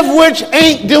 many of which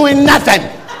ain't doing nothing.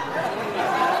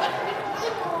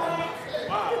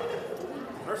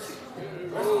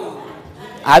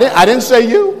 I didn't say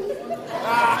you.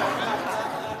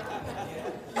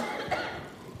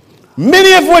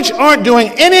 Many of which aren't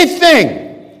doing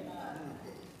anything.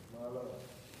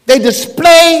 They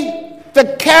display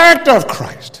the character of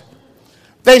Christ.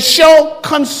 They show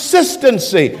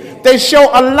consistency. They show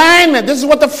alignment. This is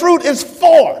what the fruit is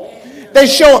for. They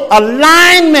show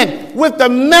alignment with the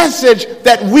message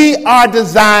that we are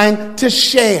designed to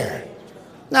share.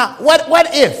 Now, what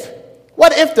if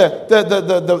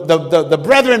the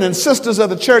brethren and sisters of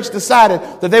the church decided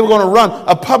that they were going to run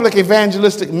a public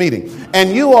evangelistic meeting,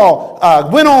 and you all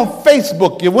went on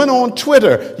Facebook, you went on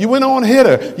Twitter, you went on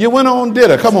Hitter, you went on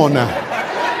Ditter. Come on now.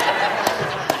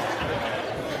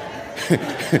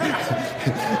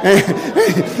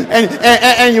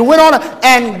 and you went on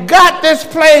and got this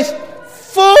place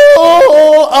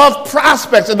full of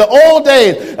prospects. In the old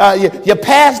days, you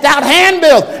passed out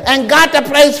handbills and got the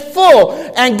place full.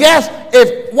 And guess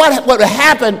what would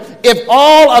happen if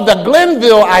all of the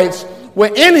Glenvilleites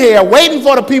were in here waiting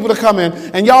for the people to come in,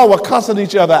 and y'all were cussing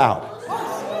each other out?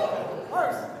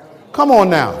 Come on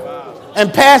now.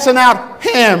 And passing out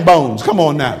hand bones. Come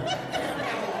on now.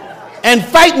 And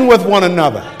fighting with one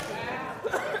another.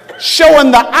 Showing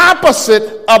the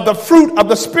opposite of the fruit of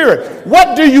the Spirit.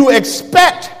 What do you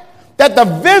expect that the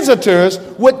visitors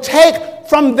would take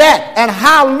from that? And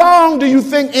how long do you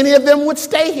think any of them would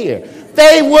stay here?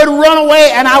 They would run away,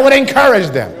 and I would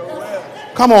encourage them.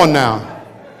 Come on now.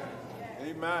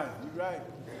 Amen. You're right.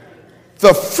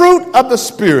 The fruit of the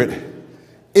Spirit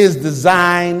is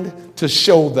designed to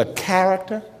show the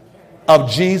character of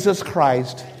Jesus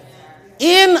Christ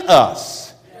in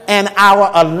us and our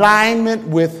alignment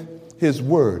with His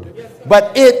word.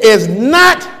 But it is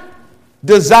not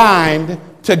designed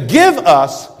to give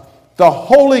us the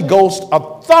Holy Ghost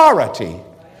authority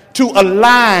to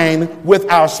align with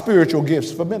our spiritual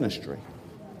gifts for ministry.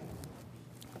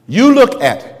 You look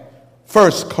at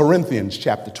 1 Corinthians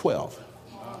chapter 12.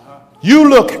 You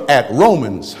look at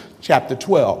Romans chapter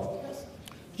 12.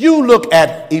 You look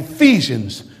at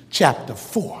Ephesians chapter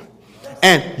 4.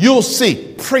 And you'll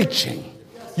see preaching.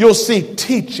 You'll see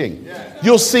teaching.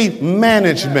 You'll see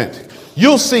management.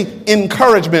 You'll see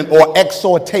encouragement or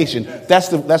exhortation.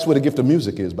 That's where the gift of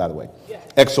music is, by the way.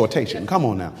 Exhortation. Come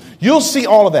on now. You'll see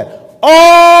all of that.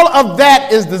 All of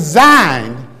that is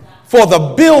designed for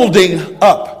the building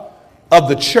up of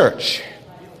the church.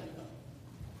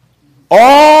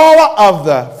 All of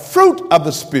the fruit of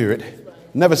the Spirit,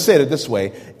 never said it this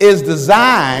way, is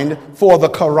designed for the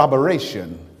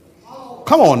corroboration.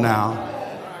 Come on now.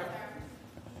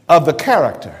 Of the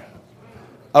character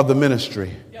of the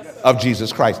ministry of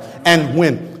Jesus Christ. And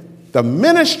when the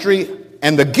ministry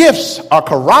and the gifts are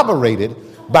corroborated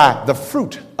by the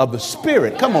fruit of the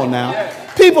Spirit, come on now.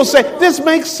 People say, this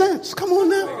makes sense. Come on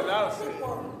now.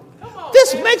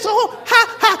 This makes a whole,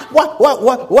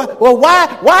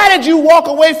 why did you walk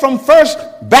away from First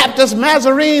Baptist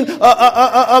Nazarene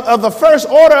of the First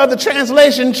Order of the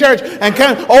Translation Church and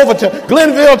came over to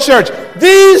Glenville Church?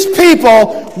 These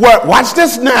people were, watch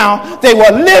this now, they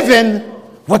were living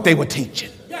what they were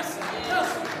teaching.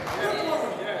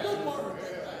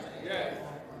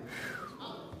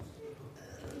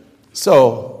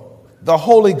 So the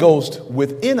Holy Ghost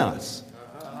within us,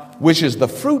 which is the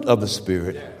fruit of the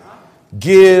Spirit,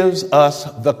 gives us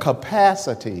the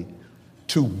capacity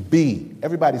to be.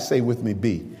 Everybody say with me,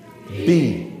 be.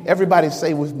 Be. Everybody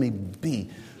say with me, be.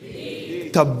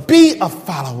 To be a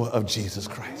follower of Jesus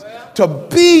Christ. To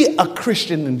be a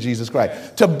Christian in Jesus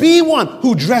Christ. To be one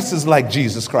who dresses like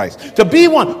Jesus Christ. To be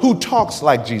one who talks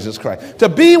like Jesus Christ. To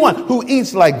be one who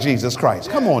eats like Jesus Christ.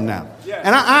 Come on now.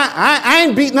 And I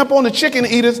ain't beating up on the chicken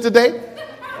eaters today.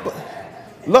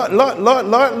 Lord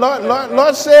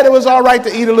said it was all right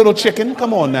to eat a little chicken.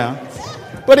 Come on now.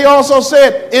 But he also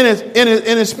said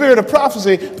in his spirit of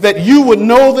prophecy that you would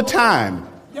know the time.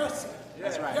 Yes.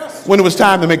 when it was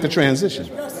time to make the transition.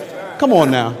 Come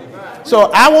on now.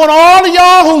 So I want all of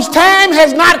y'all whose time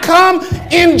has not come,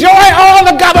 enjoy all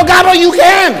the gobble gobble you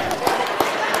can.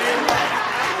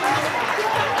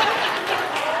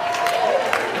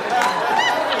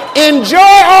 Enjoy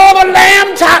all the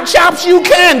lamb chops you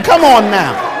can. Come on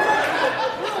now.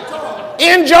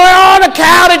 Enjoy all the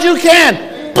cow that you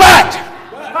can. But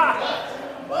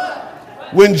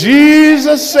when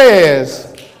Jesus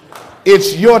says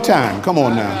it's your time, come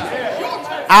on now,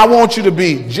 I want you to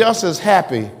be just as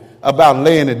happy about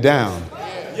laying it down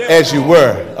as you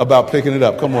were about picking it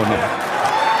up. Come on now.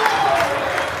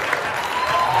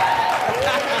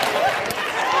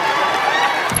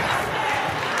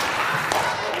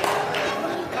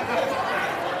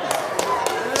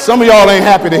 Some of y'all ain't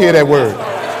happy to hear that word.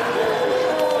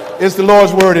 It's the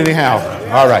Lord's word anyhow.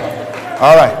 All right.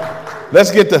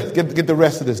 Let's get the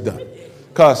rest of this done.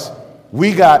 Because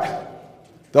we got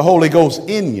the Holy Ghost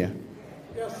in you,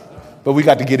 but we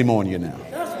got to get him on you now.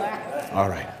 All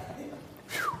right.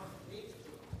 Whew.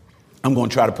 I'm going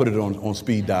to try to put it on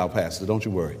speed dial, Pastor. Don't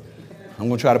you worry. I'm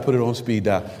going to try to put it on speed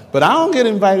dial. But I don't get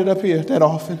invited up here that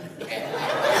often.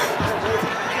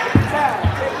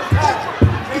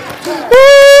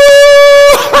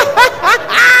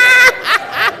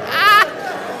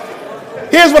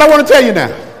 Here's what I want to tell you now.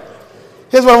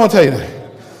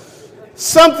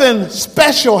 Something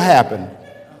special happened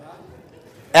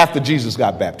after Jesus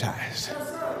got baptized.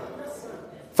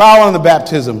 Following the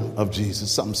baptism of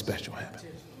Jesus, something special happened.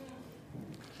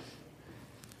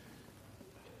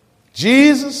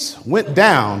 Jesus went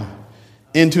down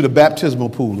into the baptismal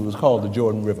pool. It was called the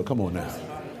Jordan River. Come on now.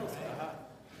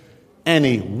 And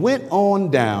he went on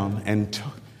down and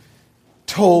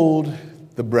told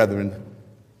the brethren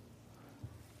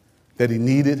that he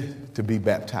needed to be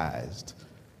baptized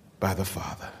by the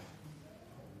Father,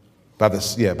 by the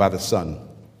Son.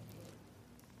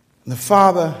 And the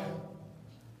Father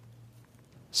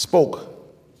spoke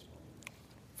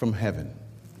from heaven.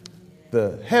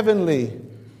 The heavenly,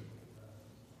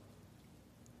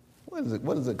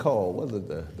 what is it called? Was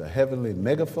it the heavenly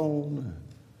megaphone?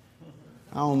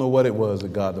 I don't know what it was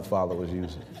that God the Father was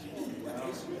using.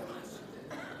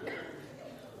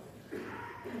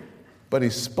 But he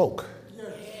spoke.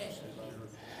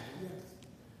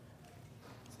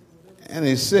 And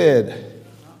he said,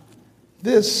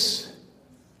 this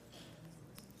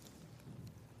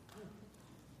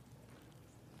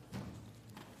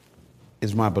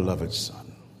is my beloved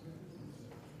Son,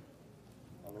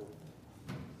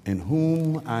 in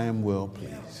whom I am well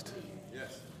pleased.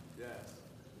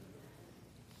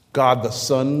 God the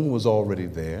Son was already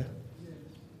there.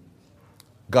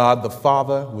 God the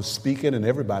Father was speaking and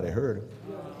everybody heard him.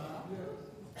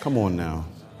 Come on now.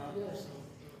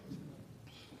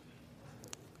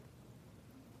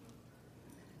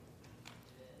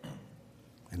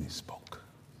 And he spoke.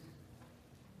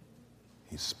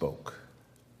 He spoke.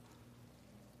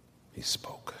 He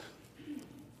spoke.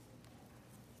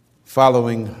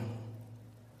 Following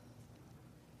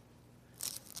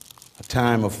a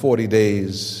time of 40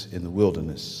 days in the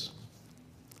wilderness,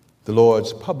 the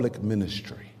Lord's public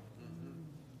ministry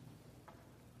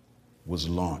was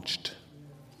launched.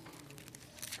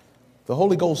 The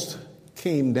Holy Ghost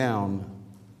came down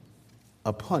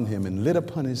upon him and lit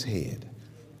upon his head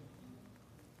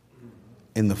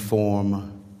in the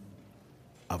form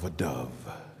of a dove.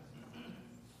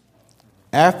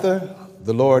 After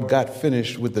the Lord got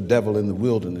finished with the devil in the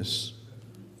wilderness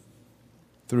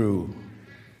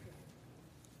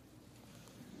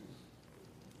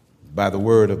by the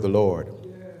word of the Lord,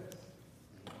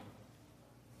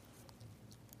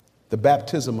 the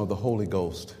baptism of the Holy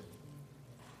Ghost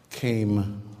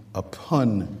came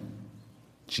upon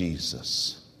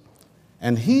Jesus,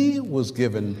 and he was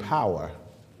given power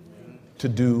to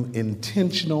do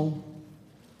intentional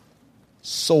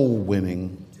soul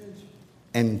winning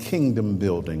and kingdom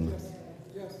building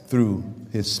through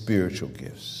his spiritual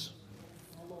gifts.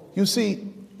 You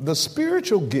see, the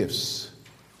spiritual gifts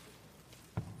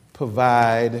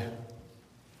provide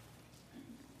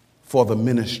for the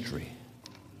ministry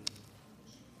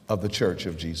of the Church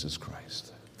of Jesus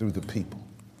Christ through the people.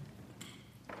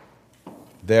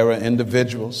 There are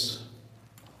individuals.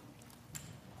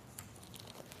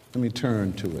 Let me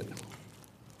turn to it.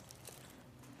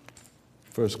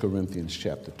 1 Corinthians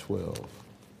chapter 12.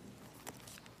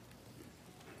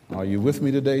 Are you with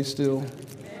me today still?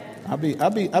 I'll be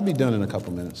done in a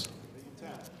couple minutes.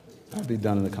 I'll be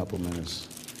done in a couple minutes.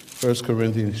 1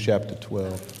 Corinthians chapter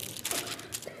 12.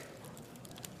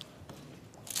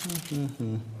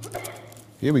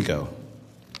 Here we go.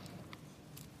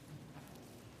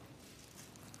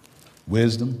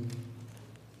 Wisdom,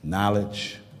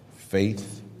 knowledge,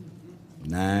 faith,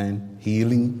 9,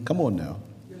 healing. Come on now.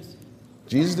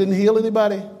 Jesus didn't heal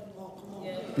anybody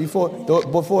before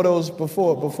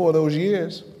those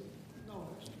years.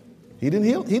 He didn't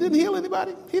heal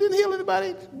anybody. He didn't heal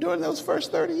anybody during those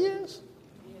first 30 years.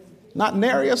 Not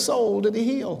nary a soul did he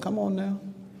heal. Come on now.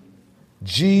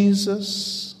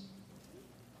 Jesus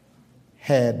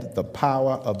had the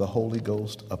power of the Holy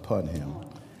Ghost upon him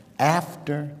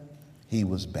after he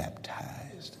was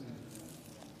baptized.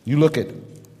 You look at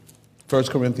 1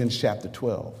 Corinthians chapter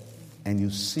 12 and you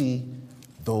see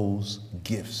those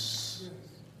gifts.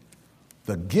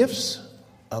 The gifts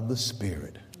of the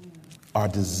Spirit are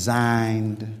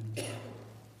designed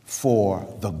for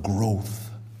the growth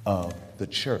of the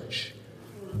church.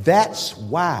 That's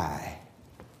why.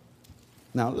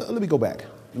 Now, let me go back.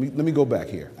 Let me go back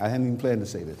here. I hadn't even planned to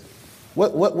say this.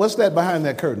 What's that behind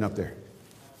that curtain up there?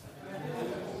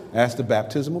 That's the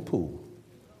baptismal pool.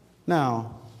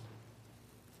 Now,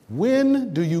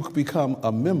 when do you become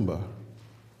a member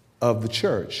of the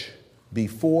church?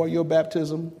 Before your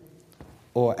baptism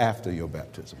or after your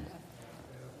baptism?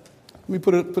 Let me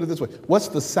put it this way. What's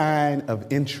the sign of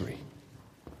entry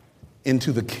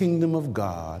into the kingdom of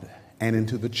God and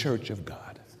into the church of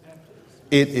God?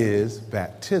 It is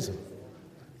baptism.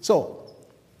 So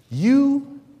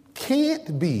you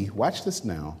can't be, watch this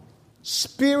now,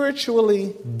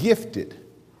 spiritually gifted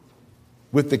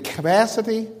with the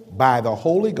capacity by the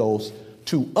Holy Ghost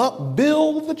to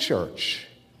upbuild the church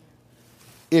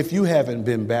if you haven't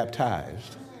been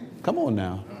baptized. Come on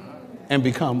now. And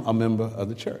become a member of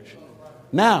the church.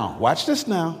 Now, watch this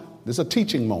now. This is a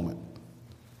teaching moment.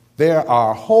 There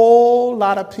are a whole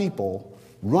lot of people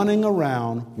running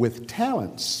around with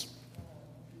talents.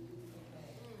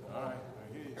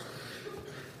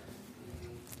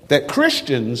 That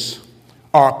Christians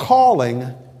are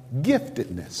calling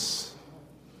giftedness.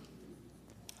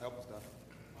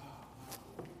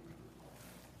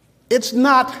 It's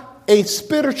not a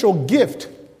spiritual gift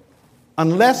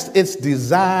unless it's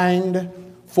designed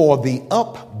for the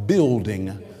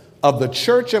upbuilding of the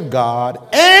church of God,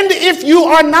 and if you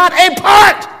are not a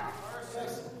part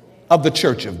of the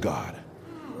church of God.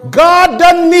 God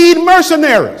doesn't need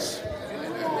mercenaries.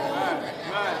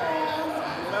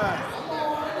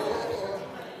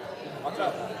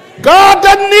 God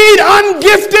doesn't need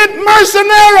ungifted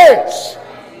mercenaries.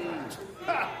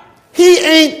 He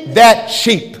ain't that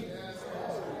cheap.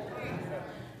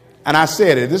 And I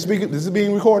said it. This is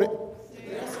being recorded.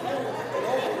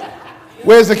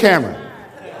 Where's the camera?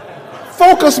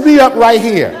 Focus me up right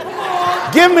here.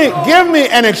 Give me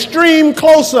an extreme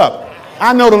close-up.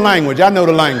 I know the language.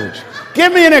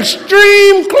 Give me an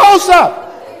extreme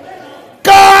close-up.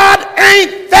 God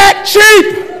ain't that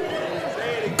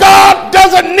cheap. God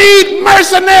doesn't need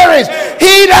mercenaries.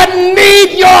 He doesn't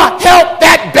need your help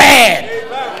that bad.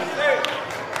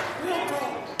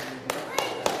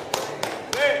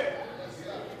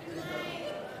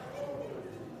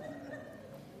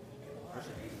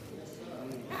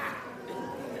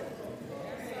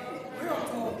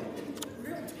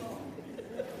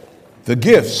 The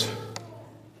gifts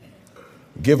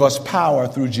give us power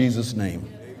through Jesus' name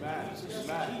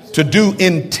to do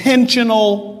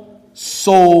intentional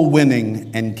soul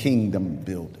winning and kingdom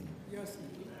building.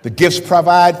 The gifts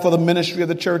provide for the ministry of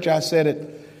the church. I said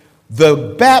it.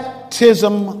 The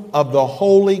baptism of the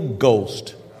Holy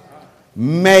Ghost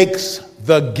makes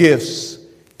the gifts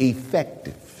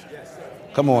effective.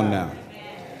 Come on now.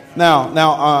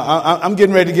 Now, I'm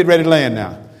getting ready to land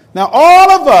now. Now,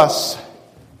 all of us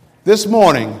this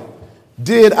morning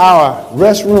did our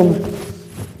restroom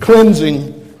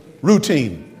cleansing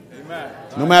routine. Amen.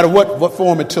 No matter what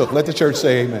form it took. Let the church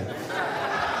say amen.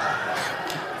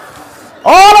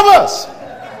 All of us.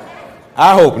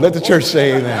 I hope. Let the church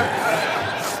say amen.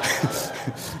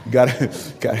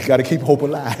 Gotta keep hope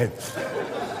alive.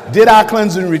 Did our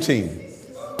cleansing routine.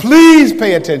 Please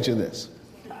pay attention to this.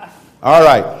 All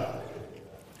right.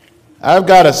 I've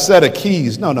got a set of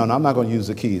keys. No, I'm not going to use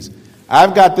the keys.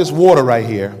 I've got this water right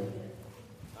here,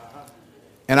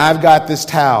 and I've got this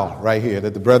towel right here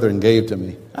that the brethren gave to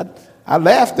me. I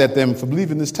laughed at them for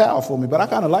leaving this towel for me, but I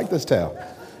kind of like this towel.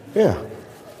 Yeah.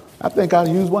 I think I'll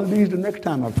use one of these the next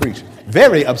time I preach.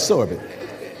 Very absorbent.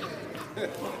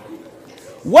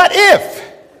 What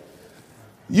if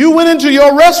you went into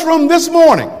your restroom this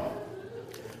morning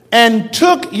and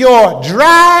took your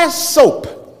dry soap?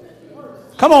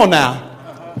 Come on now.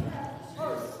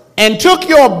 And took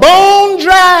your bone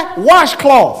dry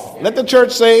washcloth. Let the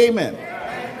church say amen.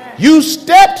 You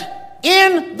stepped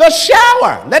in the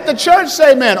shower. Let the church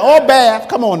say amen. Or bath.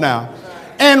 Come on now.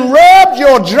 And rubbed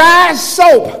your dry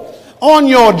soap on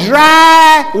your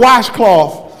dry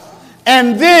washcloth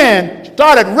and then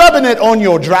started rubbing it on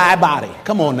your dry body.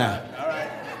 Come on now.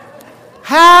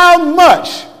 How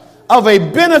much of a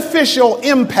beneficial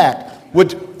impact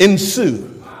would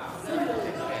ensue?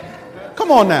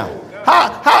 Come on now.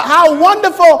 How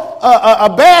wonderful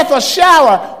a bath or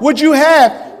shower would you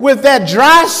have with that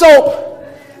dry soap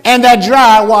and that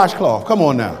dry washcloth? Come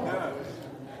on now.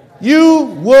 You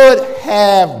would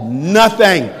have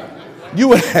nothing. You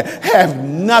would have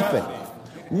nothing.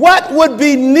 What would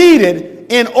be needed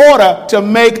in order to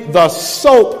make the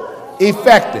soap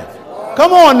effective?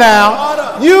 Come on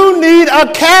now. You need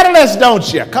a catalyst,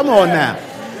 don't you? Come on now.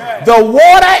 The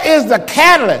water is the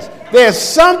catalyst. There's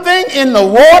something in the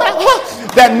water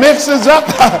that mixes up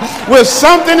with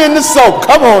something in the soap.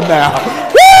 Come on now.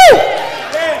 Woo!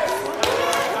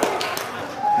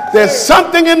 There's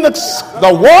something in the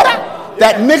water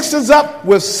that mixes up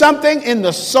with something in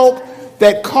the soap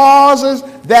that causes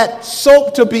that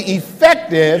soap to be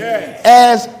effective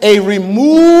as a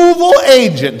removal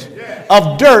agent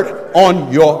of dirt on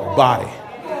your body.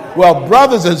 Well,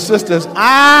 brothers and sisters,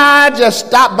 I just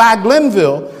stopped by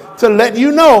Glenville to let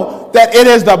you know that it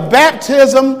is the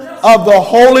baptism of the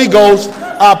Holy Ghost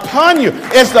upon you.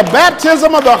 It's the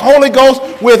baptism of the Holy Ghost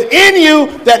within you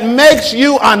that makes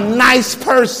you a nice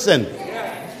person.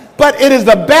 But it is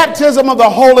the baptism of the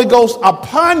Holy Ghost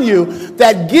upon you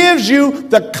that gives you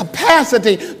the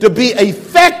capacity to be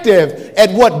effective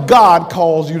at what God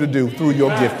calls you to do through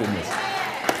your giftedness.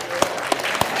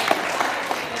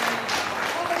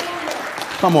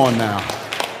 Come on now.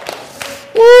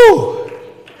 Woo!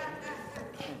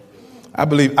 I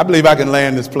believe I can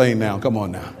land this plane now. Come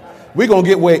on now. We're gonna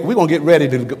get ready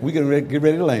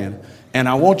to land. And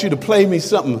I want you to play me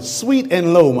something sweet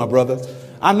and low, my brother.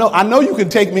 I know you can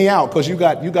take me out because you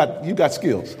got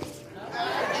skills.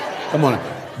 Come on now.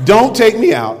 Don't take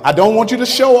me out. I don't want you to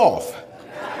show off.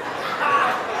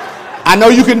 I know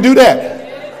you can do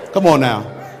that. Come on now.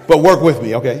 But work with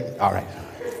me, okay? All right.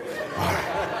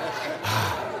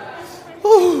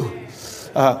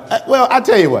 Well, I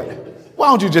tell you what. Why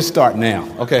don't you just start now,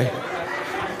 okay?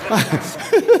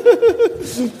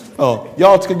 Oh,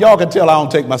 y'all can tell I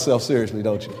don't take myself seriously,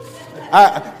 don't you?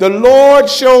 The Lord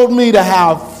showed me to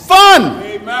have fun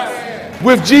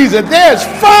with Jesus. There's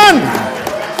fun.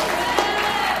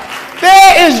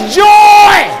 There is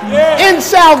joy in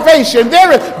salvation.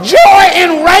 There is joy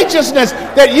in righteousness,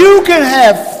 that you can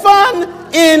have fun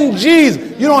in Jesus.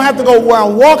 You don't have to go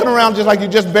around walking around just like you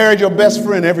just buried your best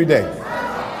friend every day.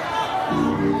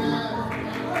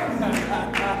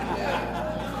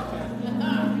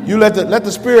 You let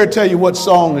the Spirit tell you what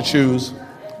song to choose.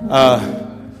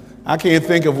 I can't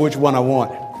think of which one I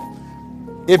want.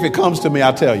 If it comes to me,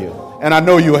 I'll tell you. And I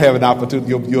know you'll have an opportunity.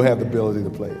 You'll have the ability to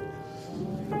play it.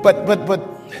 But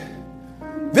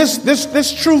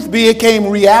this truth became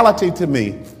reality to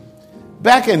me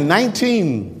back in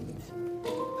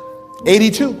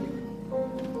 1982.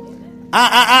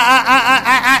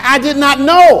 I did not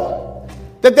know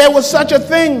that there was such a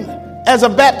thing as a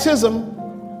baptism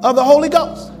of the Holy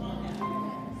Ghost.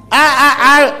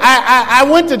 I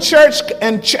went to church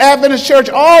and Adventist church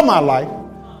all my life.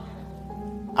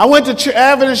 I went to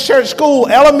Adventist church school,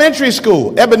 elementary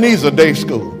school, Ebenezer Day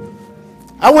School.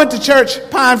 I went to church,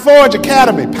 Pine Forge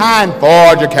Academy, Pine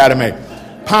Forge,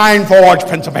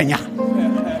 Pennsylvania.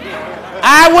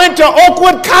 I went to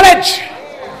Oakwood College,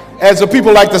 as the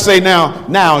people like to say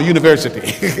now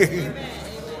university.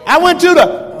 I went to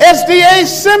the SDA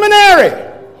seminary.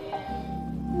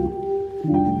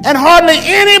 And hardly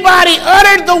anybody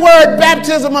uttered the word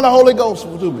baptism of the Holy Ghost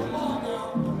to me.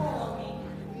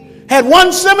 Had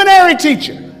one seminary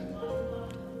teacher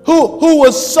who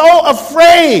was so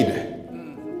afraid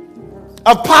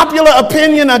of popular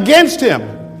opinion against him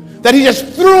that he just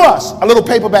threw us a little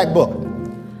paperback book,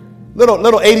 little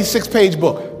 86-page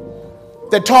book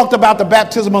that talked about the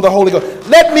baptism of the Holy Ghost.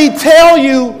 Let me tell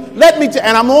you,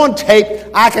 and I'm on tape,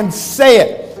 I can say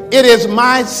it. It is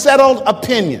my settled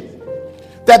opinion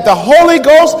that the Holy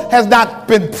Ghost has not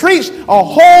been preached a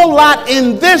whole lot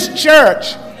in this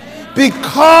church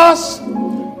because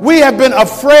we have been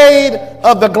afraid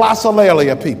of the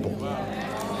glossolalia people,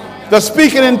 the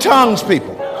speaking in tongues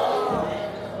people.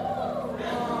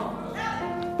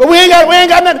 But we ain't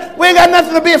got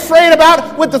nothing to be afraid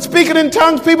about with the speaking in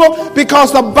tongues people,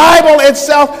 because the Bible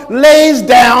itself lays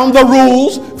down the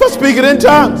rules for speaking in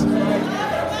tongues.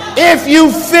 If you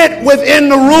fit within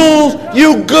the rules,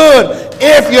 you good.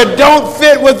 If you don't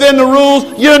fit within the rules,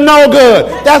 you're no good.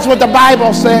 That's what the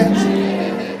Bible says.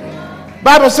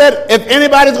 Bible said if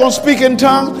anybody's going to speak in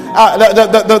tongues,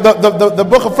 the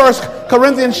book of 1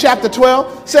 Corinthians chapter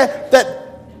 12 said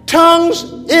that tongues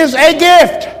is a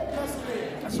gift.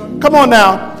 Come on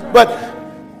now.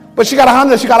 But she got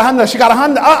 100, she got 100, she got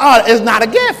 100. It's not a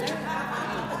gift.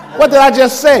 What did I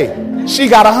just say? She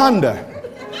got 100.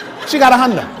 She got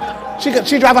 100.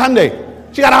 She drive 100.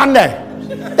 She got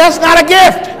 100. That's not a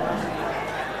gift.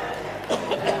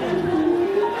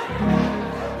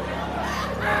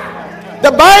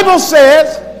 The Bible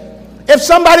says if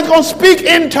somebody's going to speak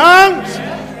in tongues,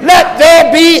 let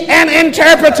there be an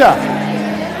interpreter.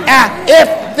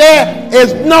 If there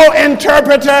is no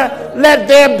interpreter, let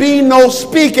there be no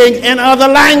speaking in other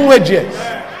languages.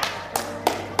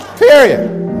 Period.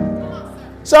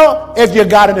 So if you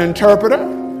got an interpreter,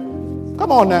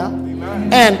 come on now,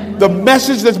 and the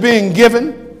message that's being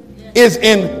given is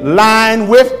in line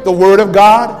with the Word of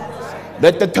God,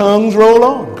 let the tongues roll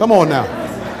on. Come on now.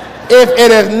 If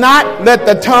it is not, let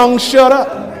the tongue shut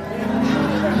up.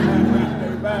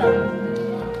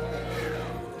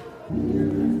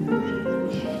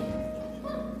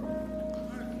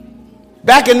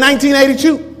 Back in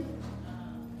 1982,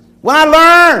 when I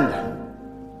learned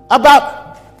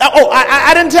about,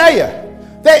 I didn't tell you,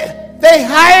 they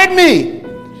hired me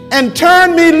and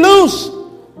turned me loose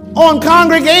on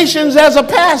congregations as a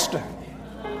pastor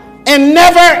and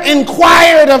never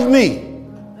inquired of me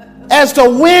as to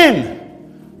when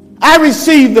I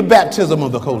received the baptism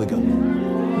of the Holy Ghost.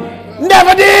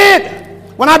 Never did.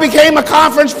 When I became a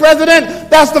conference president,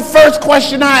 that's the first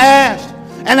question I asked.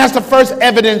 And that's the first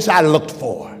evidence I looked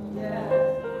for.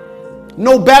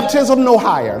 No baptism, no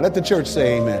higher. Let the church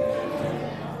say amen.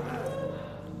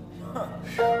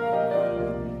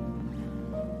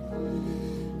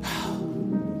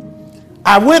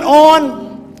 I went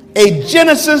on a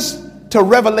Genesis to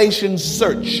Revelation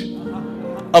search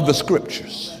of the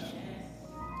scriptures.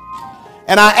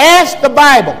 And I asked the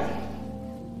Bible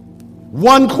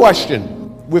one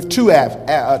question with two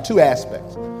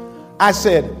aspects. I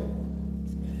said,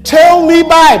 tell me,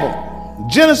 Bible,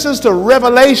 Genesis to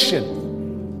Revelation,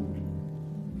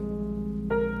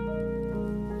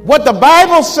 what the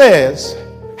Bible says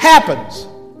happens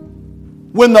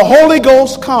when the Holy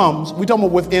Ghost comes. We're talking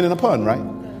about within and upon, right?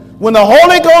 When the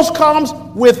Holy Ghost comes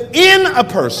within a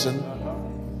person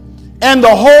and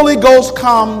the Holy Ghost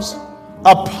comes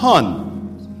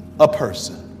upon a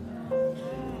person.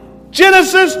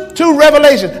 Genesis to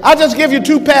Revelation. I'll just give you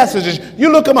two passages.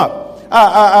 You look them up.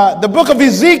 The book of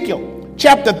Ezekiel,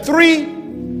 chapter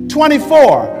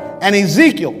 3:24, and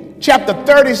Ezekiel, chapter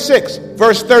 36,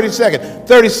 verse 37.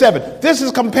 This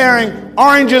is comparing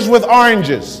oranges with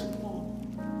oranges.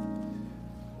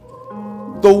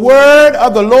 The word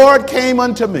of the Lord came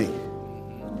unto me.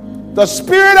 The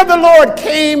Spirit of the Lord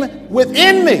came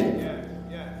within me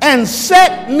and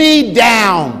set me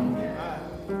down.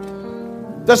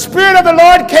 The Spirit of the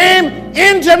Lord came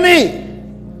into me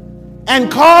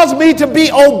and caused me to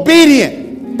be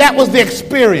obedient. That was the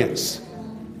experience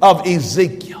of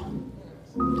Ezekiel.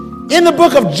 In the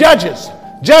book of Judges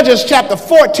chapter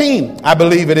 14, I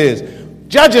believe it is.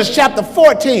 Judges chapter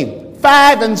 14,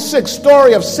 5 and 6,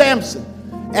 story of Samson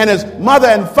and his mother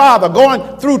and father going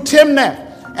through Timnath.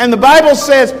 And the Bible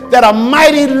says that a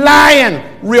mighty lion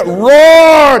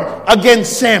roared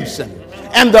against Samson.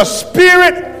 And the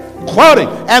Spirit, quoting,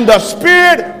 and the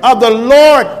Spirit of the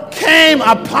Lord came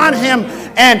upon him,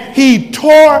 and he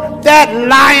tore that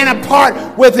lion apart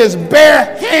with his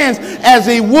bare hands as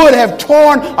he would have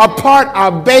torn apart a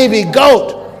baby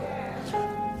goat.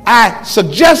 I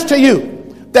suggest to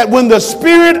you that when the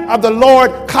Spirit of the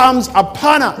Lord comes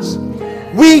upon us,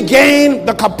 we gain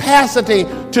the capacity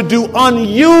to do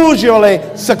unusually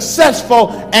successful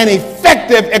and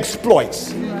effective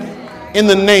exploits in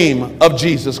the name of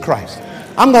Jesus Christ.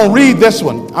 I'm going to read this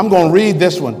one.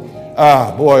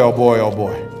 Boy, oh boy, oh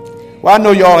boy. Well, I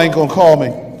know y'all ain't going to call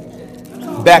me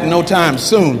back no time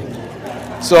soon.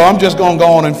 So I'm just going to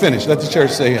go on and finish. Let the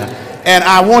church say it. And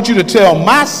I want you to tell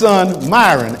my son,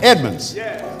 Myron Edmonds,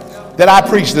 that I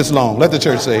preached this long. Let the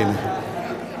church say amen.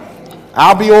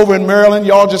 I'll be over in Maryland.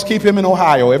 Y'all just keep him in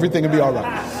Ohio. Everything will be all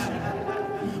right.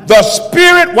 The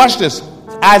Spirit, watch this.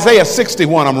 Isaiah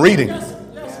 61, I'm reading.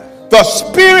 The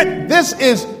Spirit, this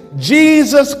is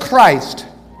Jesus Christ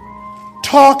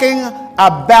talking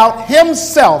about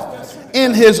himself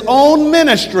in his own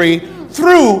ministry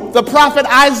through the prophet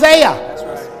Isaiah.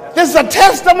 This is a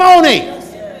testimony.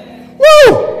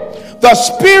 Woo! The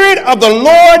Spirit of the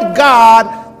Lord God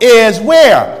is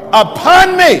where?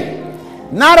 Upon me.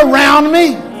 Not around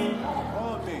me.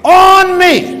 On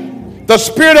me. The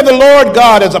Spirit of the Lord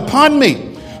God is upon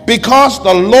me because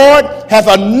the Lord hath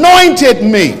anointed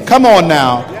me. Come on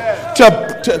now.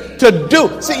 To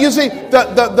do. See, you see,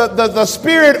 the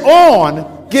Spirit on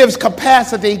gives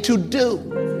capacity to do.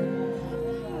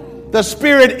 The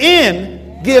Spirit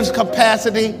in gives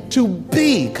capacity to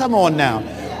be. Come on now.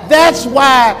 That's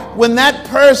why when that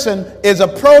person is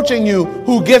approaching you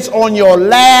who gets on your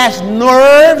last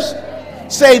nerves,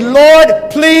 say,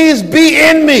 Lord, please be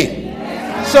in me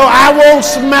so I won't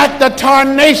smack the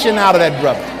tarnation out of that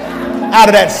brother, out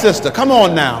of that sister. Come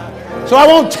on now. So I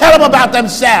won't tell them about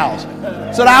themselves.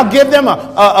 So that I'll give them a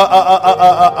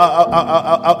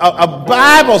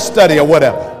Bible study or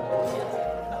whatever.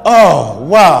 Oh,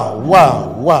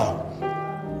 wow.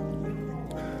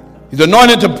 He's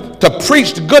anointed to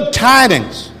preach the good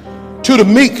tidings to the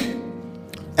meek.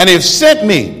 And he has sent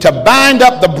me to bind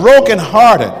up the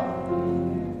brokenhearted,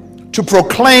 to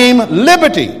proclaim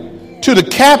liberty to the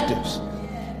captives,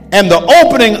 and the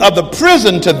opening of the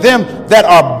prison to them that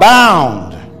are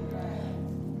bound,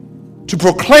 to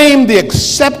proclaim the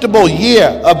acceptable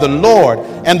year of the Lord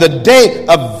and the day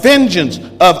of vengeance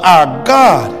of our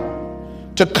God,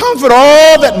 to comfort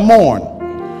all that mourn,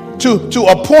 to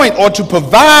appoint or to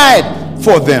provide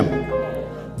for them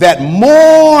that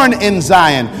mourn in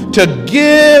Zion, to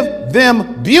give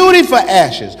them beauty for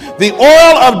ashes, the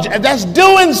oil of, that's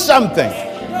doing something.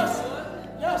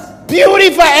 Beauty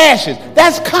for ashes,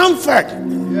 that's comfort.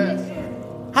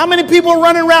 How many people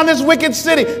running around this wicked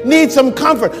city need some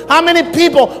comfort? How many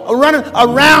people running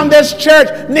around this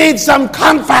church need some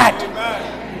comfort?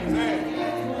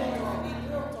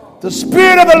 The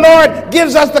Spirit of the Lord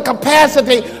gives us the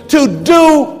capacity to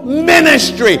do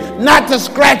ministry, not to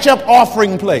scratch up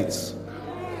offering plates.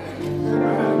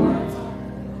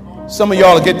 Some of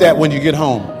y'all will get that when you get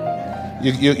home.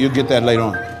 You'll get that later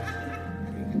on.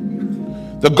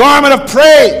 The garment of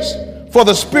praise for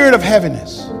the spirit of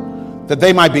heaviness, that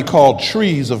they might be called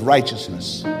trees of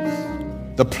righteousness,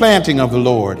 the planting of the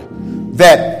Lord,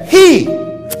 that he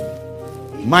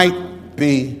might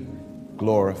be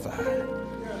glorified.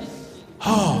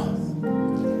 Oh.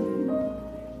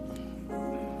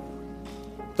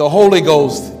 The Holy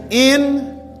Ghost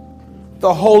in,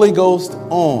 the Holy Ghost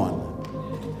on.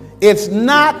 It's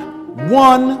not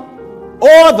one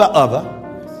or the other.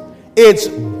 It's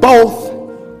both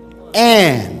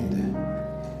and.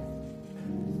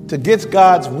 To get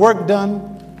God's work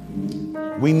done,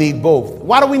 we need both.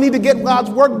 Why do we need to get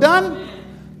God's work done?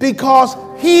 Because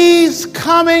he's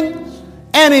coming,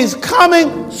 and he's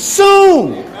coming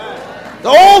soon. The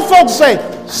old folks say,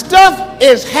 stuff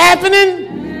is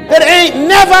happening that ain't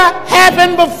never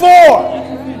happened before.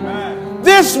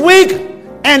 This week,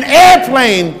 an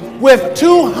airplane with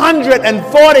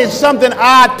 240-something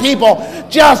odd people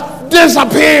just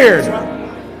disappeared.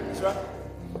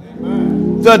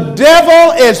 The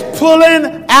devil is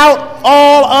pulling out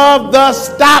all of the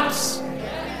stops.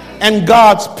 And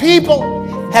God's people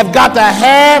have got to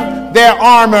have their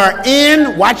armor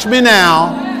in, watch me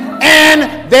now,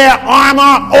 and their armor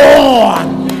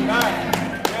on.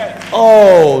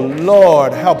 Oh,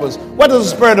 Lord, help us. What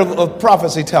does the spirit of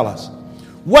prophecy tell us?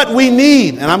 What we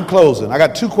need, and I'm closing. I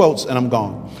got 2 quotes and I'm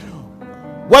gone.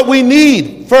 What we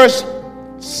need, first,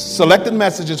 selected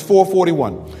messages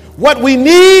 441. What we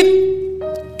need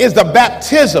is the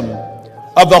baptism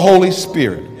of the Holy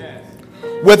Spirit.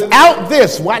 Without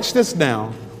this, watch this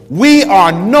now, we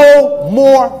are no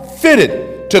more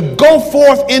fitted to go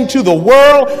forth into the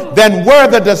world than were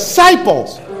the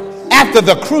disciples after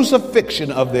the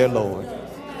crucifixion of their Lord.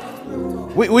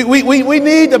 We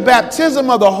need the baptism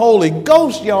of the Holy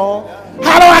Ghost, y'all.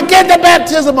 How do I get the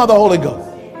baptism of the Holy Ghost?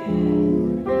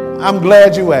 I'm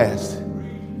glad you asked.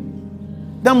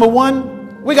 Number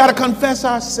 1, we got to confess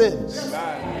our sins.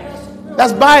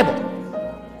 That's Bible.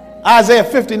 Isaiah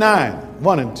 59,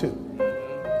 1 and 2.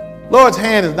 Lord's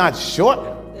hand is not short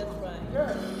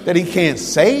that he can't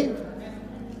save.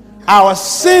 Our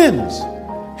sins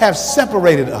have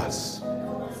separated us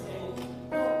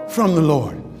from the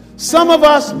Lord. Some of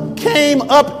us came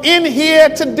up in here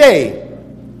today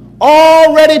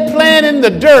already planning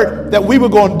the dirt that we were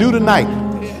going to do tonight.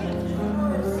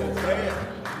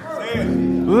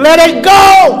 Let it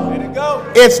go.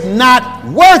 It's not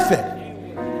worth it.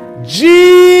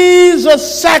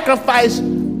 Jesus' sacrifice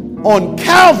on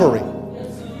Calvary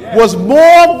was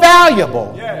more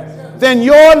valuable than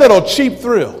your little cheap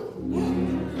thrill.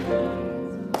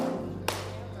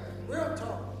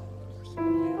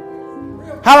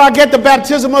 How do I get the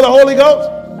baptism of the Holy Ghost?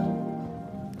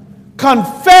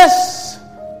 Confess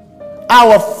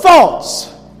our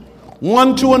faults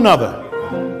one to another.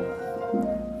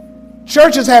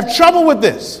 Churches have trouble with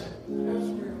this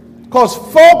because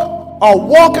folk are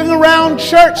walking around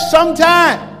church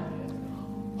sometime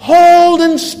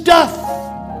holding stuff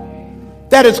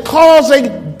that is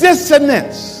causing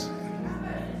dissonance.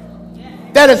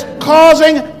 that is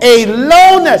causing a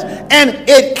lowness, and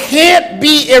it can't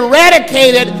be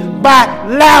eradicated by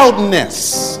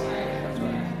loudness.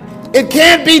 It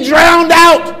can't be drowned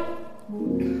out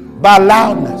by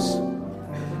loudness.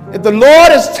 If the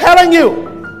Lord is telling you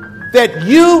that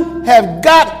you have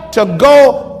got to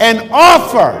go and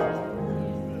offer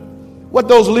what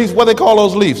they call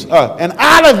those leaves, an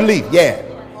olive leaf,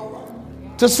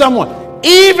 to someone,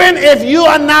 even if you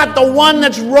are not the one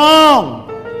that's wrong,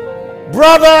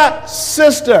 brother,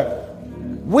 sister,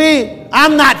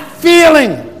 I'm not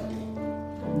feeling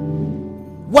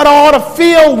what I ought to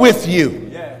feel with you.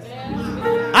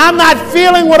 I'm not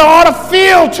feeling what I ought to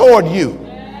feel toward you.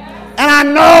 And I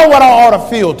know what I ought to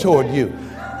feel toward you.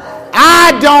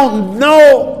 I don't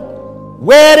know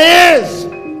where it is,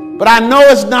 but I know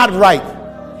it's not right.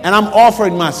 And I'm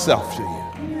offering myself to you.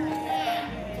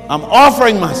 I'm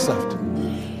offering myself to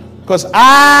you. Because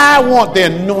I want the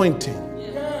anointing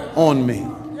on me.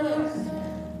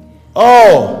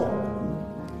 Oh,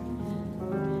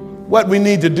 what we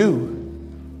need to do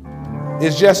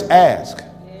is just ask.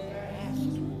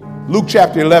 Luke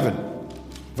chapter 11,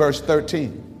 verse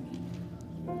 13.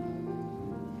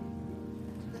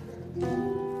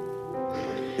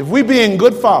 If we, being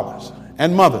good fathers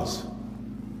and mothers,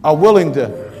 are willing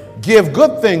to give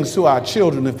good things to our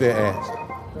children if they're asked,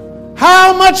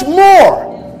 how much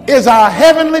more is our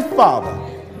Heavenly Father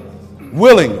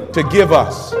willing to give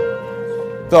us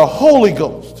the Holy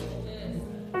Ghost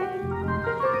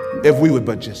if we would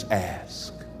but just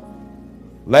ask?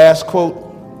 Last quote,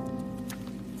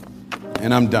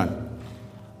 and I'm done.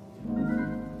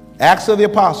 Acts of the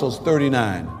Apostles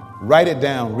 39. Write it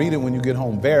down. Read it when you get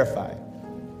home. Verify it.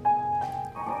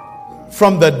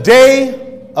 From the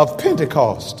day of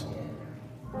Pentecost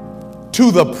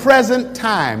to the present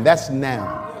time, that's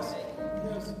now,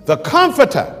 the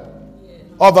Comforter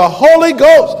or the Holy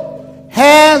Ghost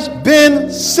has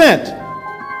been sent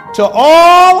to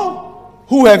all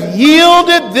who have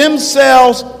yielded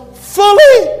themselves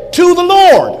fully to the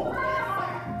Lord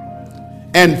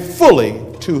and fully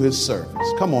to his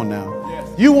service. Come on now.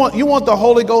 You want the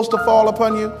Holy Ghost to fall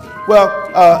upon you?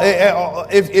 Well,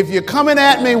 if you're coming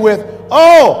at me with,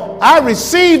 oh, I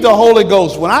received the Holy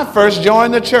Ghost when I first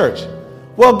joined the church.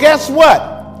 Well, guess what?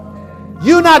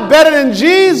 You're not better than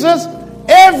Jesus.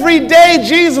 Every day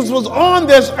Jesus was on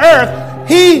this earth,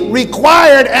 he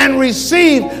required and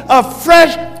received a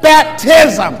fresh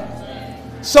baptism.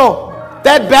 So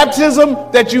that baptism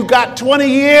that you got 20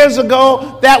 years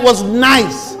ago, that was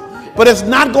nice. But it's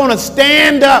not going to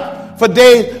stand up for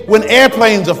days when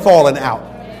airplanes are falling out,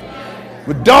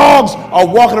 when dogs are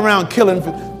walking around killing.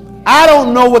 I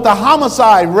don't know what the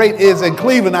homicide rate is in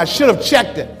Cleveland. I should have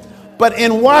checked it. But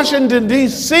in Washington,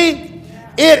 D.C.,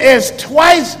 it is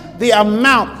twice the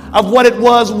amount of what it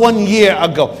was 1 year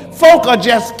ago. Folk are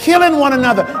just killing one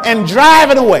another and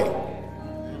driving away.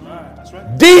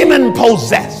 Demon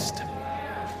possessed.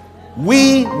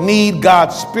 We need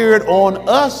God's Spirit on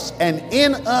us and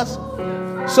in us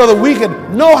so that we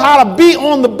can know how to be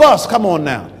on the bus. Come on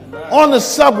now. On the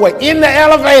subway, in the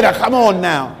elevator. Come on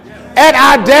now. At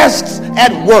our desks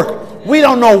at work. We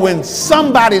don't know when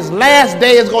somebody's last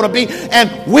day is going to be,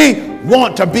 and we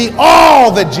want to be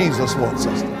all that Jesus wants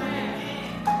us to be.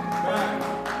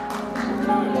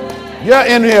 You're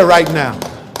in here right now.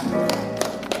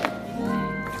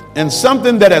 And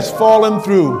something that has fallen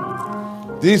through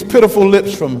these pitiful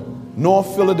lips from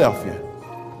North Philadelphia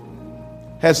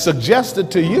has suggested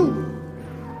to you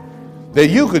that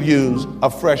you could use a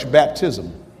fresh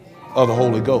baptism of the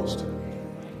Holy Ghost.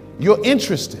 You're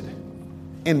interested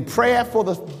in prayer for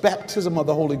the baptism of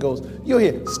the Holy Ghost. You're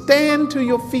here. Stand to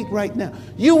your feet right now.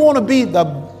 You want to be the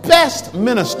best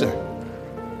minister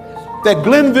that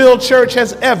Glenville Church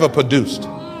has ever produced.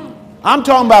 I'm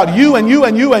talking about you and you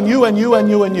and you and you and you and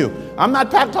you and you. I'm not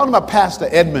talking about Pastor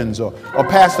Edmonds or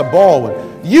Pastor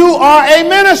Baldwin. You are a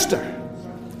minister.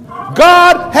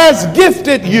 God has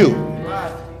gifted you.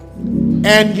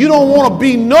 And you don't want to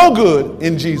be no good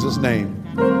in Jesus' name.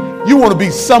 You want to be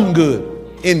some good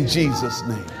in Jesus'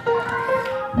 name.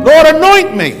 Lord,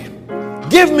 anoint me.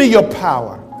 Give me your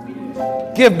power.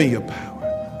 Give me your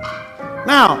power.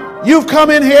 Now, you've come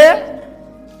in here.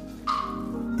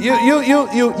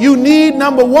 You need,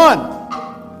 number one,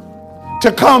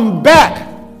 to come back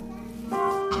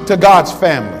to God's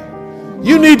family.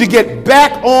 You need to get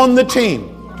back on the team.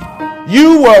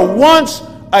 You were once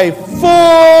a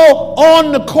full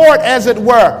on the court, as it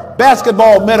were,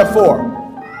 basketball metaphor,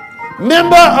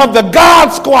 member of the God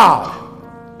squad.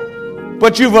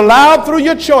 But you've allowed through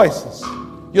your choices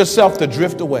yourself to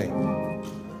drift away.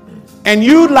 And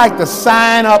you'd like to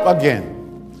sign up again.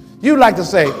 You like to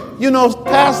say, you know,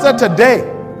 Pastor, today,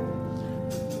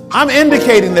 I'm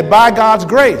indicating that by God's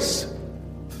grace,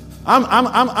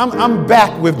 I'm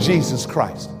back with Jesus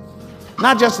Christ.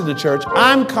 Not just in the church.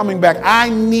 I'm coming back. I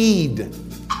need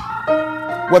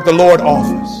what the Lord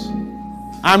offers.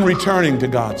 I'm returning to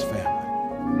God's family.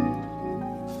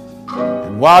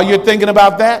 And while you're thinking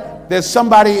about that, there's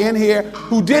somebody in here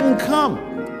who didn't come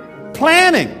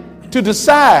planning to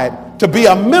decide to be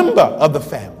a member of the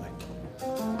family.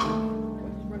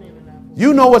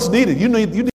 You know what's needed. You need